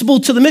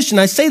indispensable to the mission.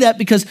 I say that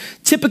because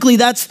typically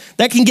that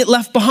can get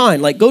left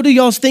behind. Like, go do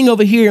y'all's thing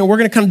over here and we're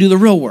going to kind of do the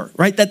real work,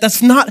 right?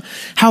 That's not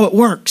how it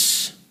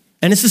works.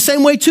 And it's the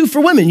same way too for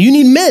women. You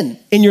need men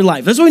in your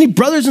life. That's why we need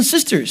brothers and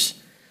sisters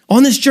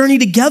on this journey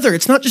together.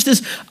 It's not just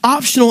this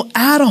optional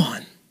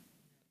add-on.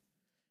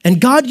 And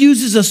God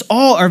uses us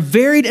all, our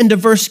varied and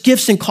diverse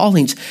gifts and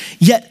callings,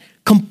 yet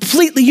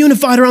completely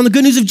unified around the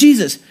good news of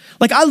Jesus.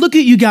 Like, I look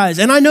at you guys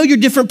and I know your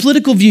different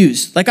political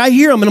views. Like, I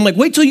hear them and I'm like,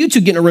 wait till you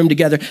two get in a room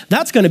together.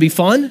 That's going to be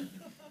fun.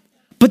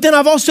 But then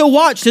I've also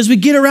watched as we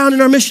get around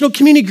in our missional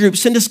community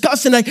groups and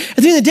discuss, and like, at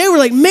the end of the day, we're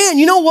like, man,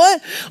 you know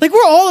what? Like,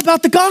 we're all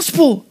about the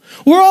gospel.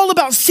 We're all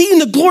about seeing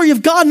the glory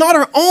of God, not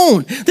our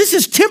own. This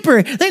is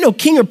temporary. There ain't no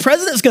king or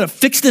president that's going to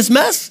fix this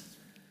mess.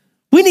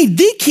 We need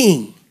the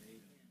king.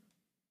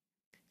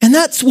 And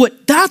that's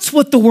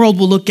what the world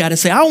will look at and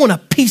say, I want a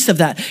piece of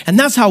that. And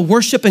that's how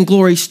worship and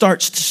glory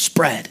starts to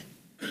spread.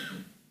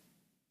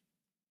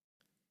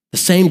 The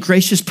same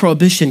gracious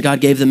prohibition God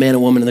gave the man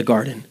and woman in the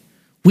garden.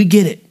 We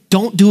get it.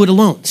 Don't do it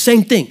alone.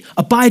 Same thing.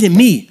 Abide in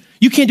me.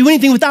 You can't do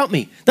anything without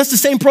me. That's the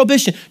same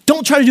prohibition.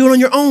 Don't try to do it on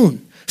your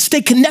own.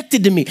 Stay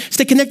connected to me.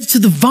 Stay connected to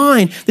the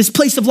vine, this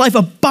place of life.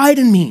 Abide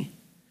in me.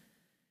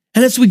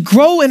 And as we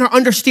grow in our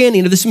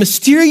understanding of this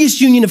mysterious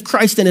union of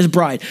Christ and his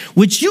bride,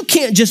 which you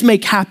can't just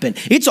make happen.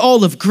 It's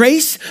all of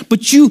grace,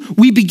 but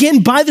we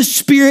begin by the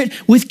Spirit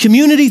with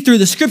community through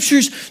the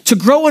scriptures to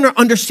grow in our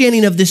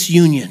understanding of this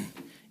union.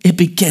 It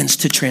begins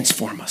to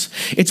transform us.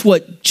 It's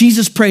what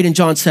Jesus prayed in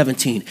John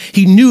 17.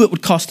 He knew it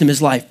would cost him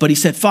his life, but he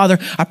said, Father,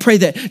 I pray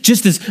that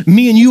just as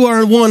me and you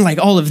are in one, like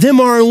all of them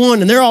are in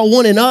one, and they're all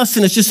one in us,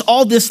 and it's just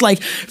all this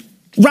like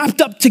wrapped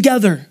up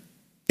together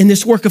in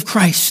this work of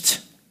Christ.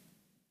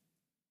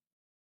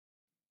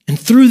 And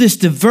through this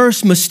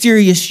diverse,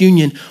 mysterious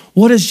union,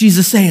 what does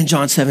Jesus say in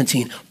John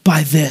 17?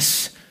 By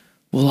this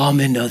will all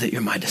men know that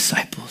you're my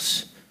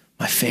disciples,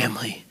 my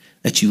family,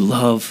 that you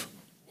love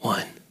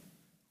one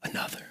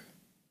another.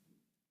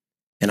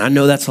 And I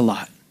know that's a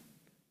lot.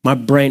 My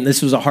brain,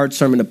 this was a hard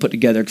sermon to put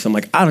together because I'm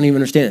like, I don't even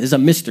understand it. It's a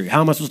mystery.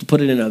 How am I supposed to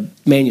put it in a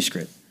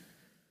manuscript?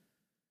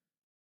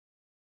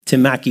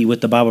 Tim Mackey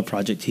with the Bible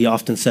Project, he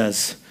often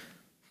says,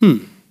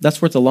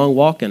 that's worth a long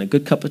walk and a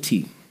good cup of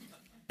tea.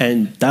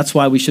 And that's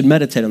why we should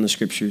meditate on the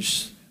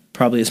scriptures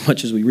probably as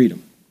much as we read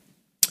them.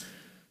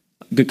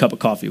 A good cup of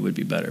coffee would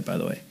be better, by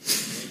the way.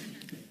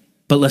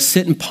 But let's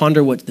sit and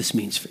ponder what this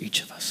means for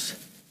each of us.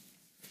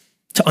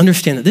 To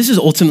understand that this is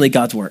ultimately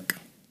God's work.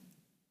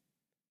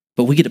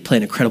 But we get to play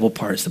an incredible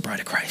part as the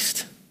bride of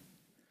Christ.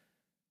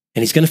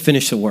 And he's going to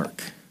finish the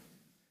work.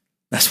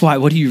 That's why,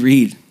 what do you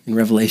read in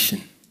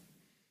Revelation?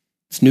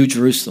 It's New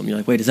Jerusalem. You're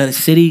like, wait, is that a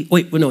city?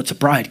 Wait, no, it's a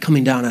bride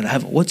coming down out of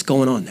heaven. What's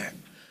going on there?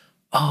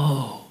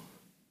 Oh.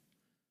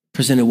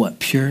 Presented what?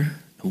 Pure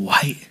and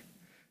white,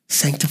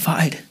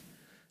 sanctified,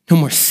 no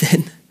more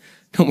sin,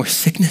 no more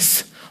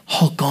sickness,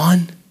 all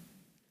gone.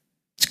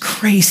 It's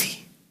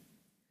crazy.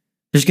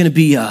 There's going to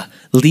be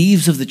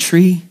leaves of the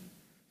tree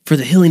for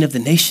the healing of the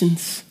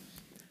nations,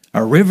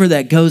 a river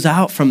that goes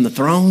out from the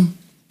throne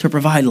to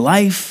provide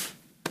life.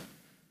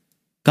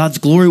 God's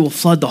glory will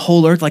flood the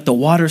whole earth like the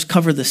waters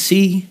cover the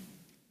sea.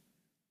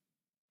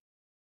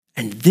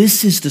 And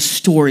this is the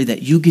story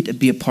that you get to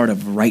be a part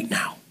of right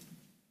now.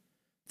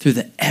 Through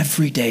the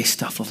everyday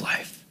stuff of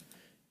life.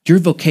 Your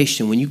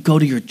vocation, when you go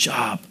to your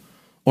job,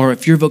 or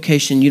if your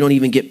vocation, you don't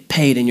even get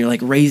paid and you're like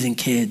raising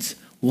kids,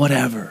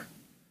 whatever.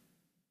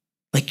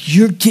 Like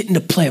you're getting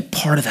to play a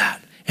part of that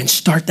and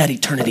start that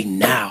eternity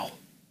now.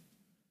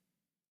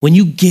 When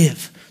you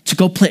give to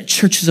go plant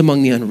churches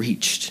among the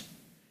unreached,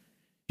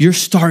 you're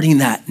starting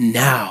that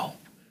now.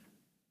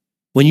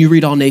 When you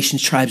read all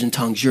nations, tribes, and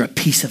tongues, you're a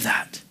piece of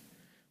that.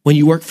 When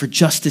you work for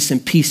justice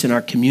and peace in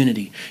our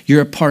community,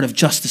 you're a part of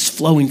justice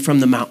flowing from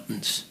the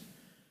mountains.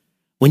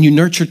 When you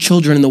nurture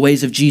children in the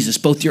ways of Jesus,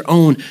 both your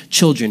own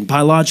children,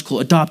 biological,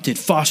 adopted,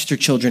 foster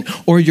children,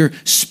 or your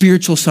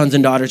spiritual sons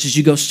and daughters as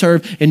you go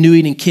serve in New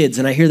Eden Kids.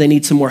 And I hear they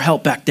need some more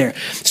help back there.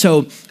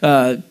 So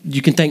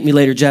you can thank me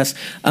later, Jess.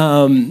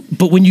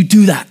 But when you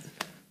do that,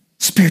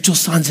 spiritual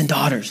sons and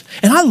daughters.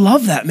 And I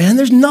love that, man.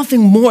 There's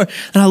nothing more.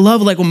 And I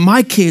love like when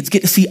my kids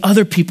get to see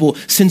other people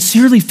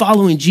sincerely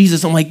following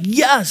Jesus. I'm like,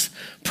 yes,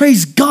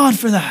 praise God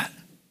for that.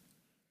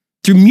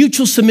 Through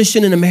mutual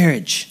submission in a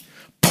marriage,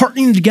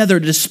 partnering together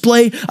to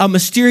display a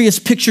mysterious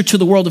picture to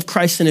the world of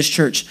Christ and his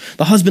church.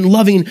 The husband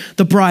loving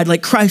the bride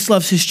like Christ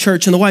loves his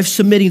church, and the wife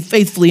submitting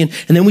faithfully. And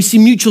then we see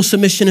mutual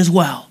submission as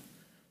well.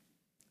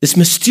 This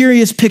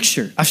mysterious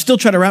picture. I've still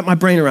tried to wrap my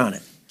brain around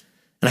it,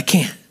 and I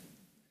can't.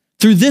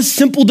 Through this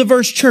simple,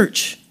 diverse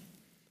church,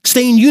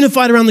 staying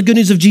unified around the good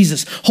news of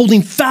Jesus,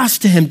 holding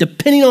fast to him,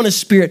 depending on his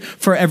Spirit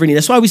for every need.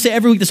 That's why we say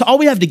every week, that's all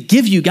we have to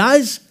give you,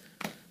 guys.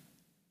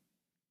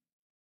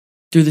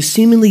 Through the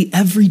seemingly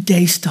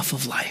everyday stuff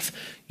of life,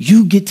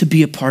 you get to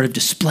be a part of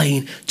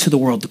displaying to the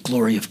world the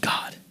glory of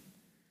God.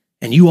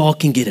 And you all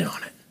can get in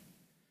on it.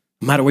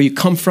 No matter where you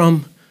come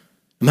from,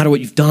 no matter what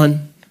you've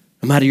done,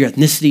 no matter your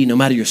ethnicity, no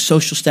matter your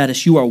social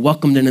status, you are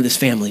welcomed into this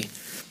family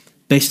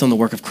based on the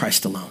work of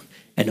Christ alone.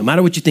 And no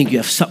matter what you think, you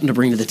have something to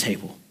bring to the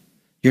table.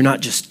 You're not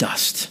just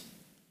dust.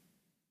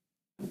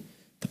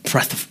 The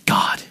breath of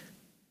God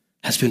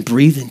has been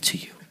breathed into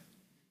you.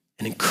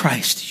 And in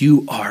Christ,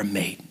 you are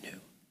made new.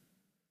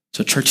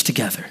 So church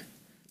together,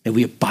 may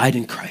we abide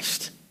in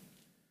Christ.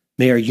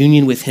 May our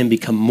union with him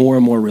become more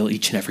and more real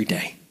each and every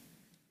day.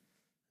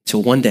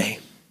 Until one day,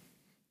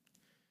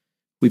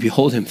 we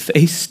behold him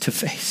face to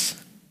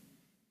face.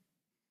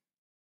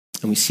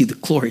 And we see the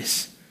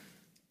glorious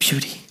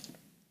beauty,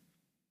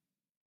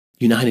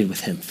 united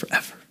with him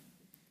forever,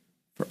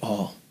 for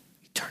all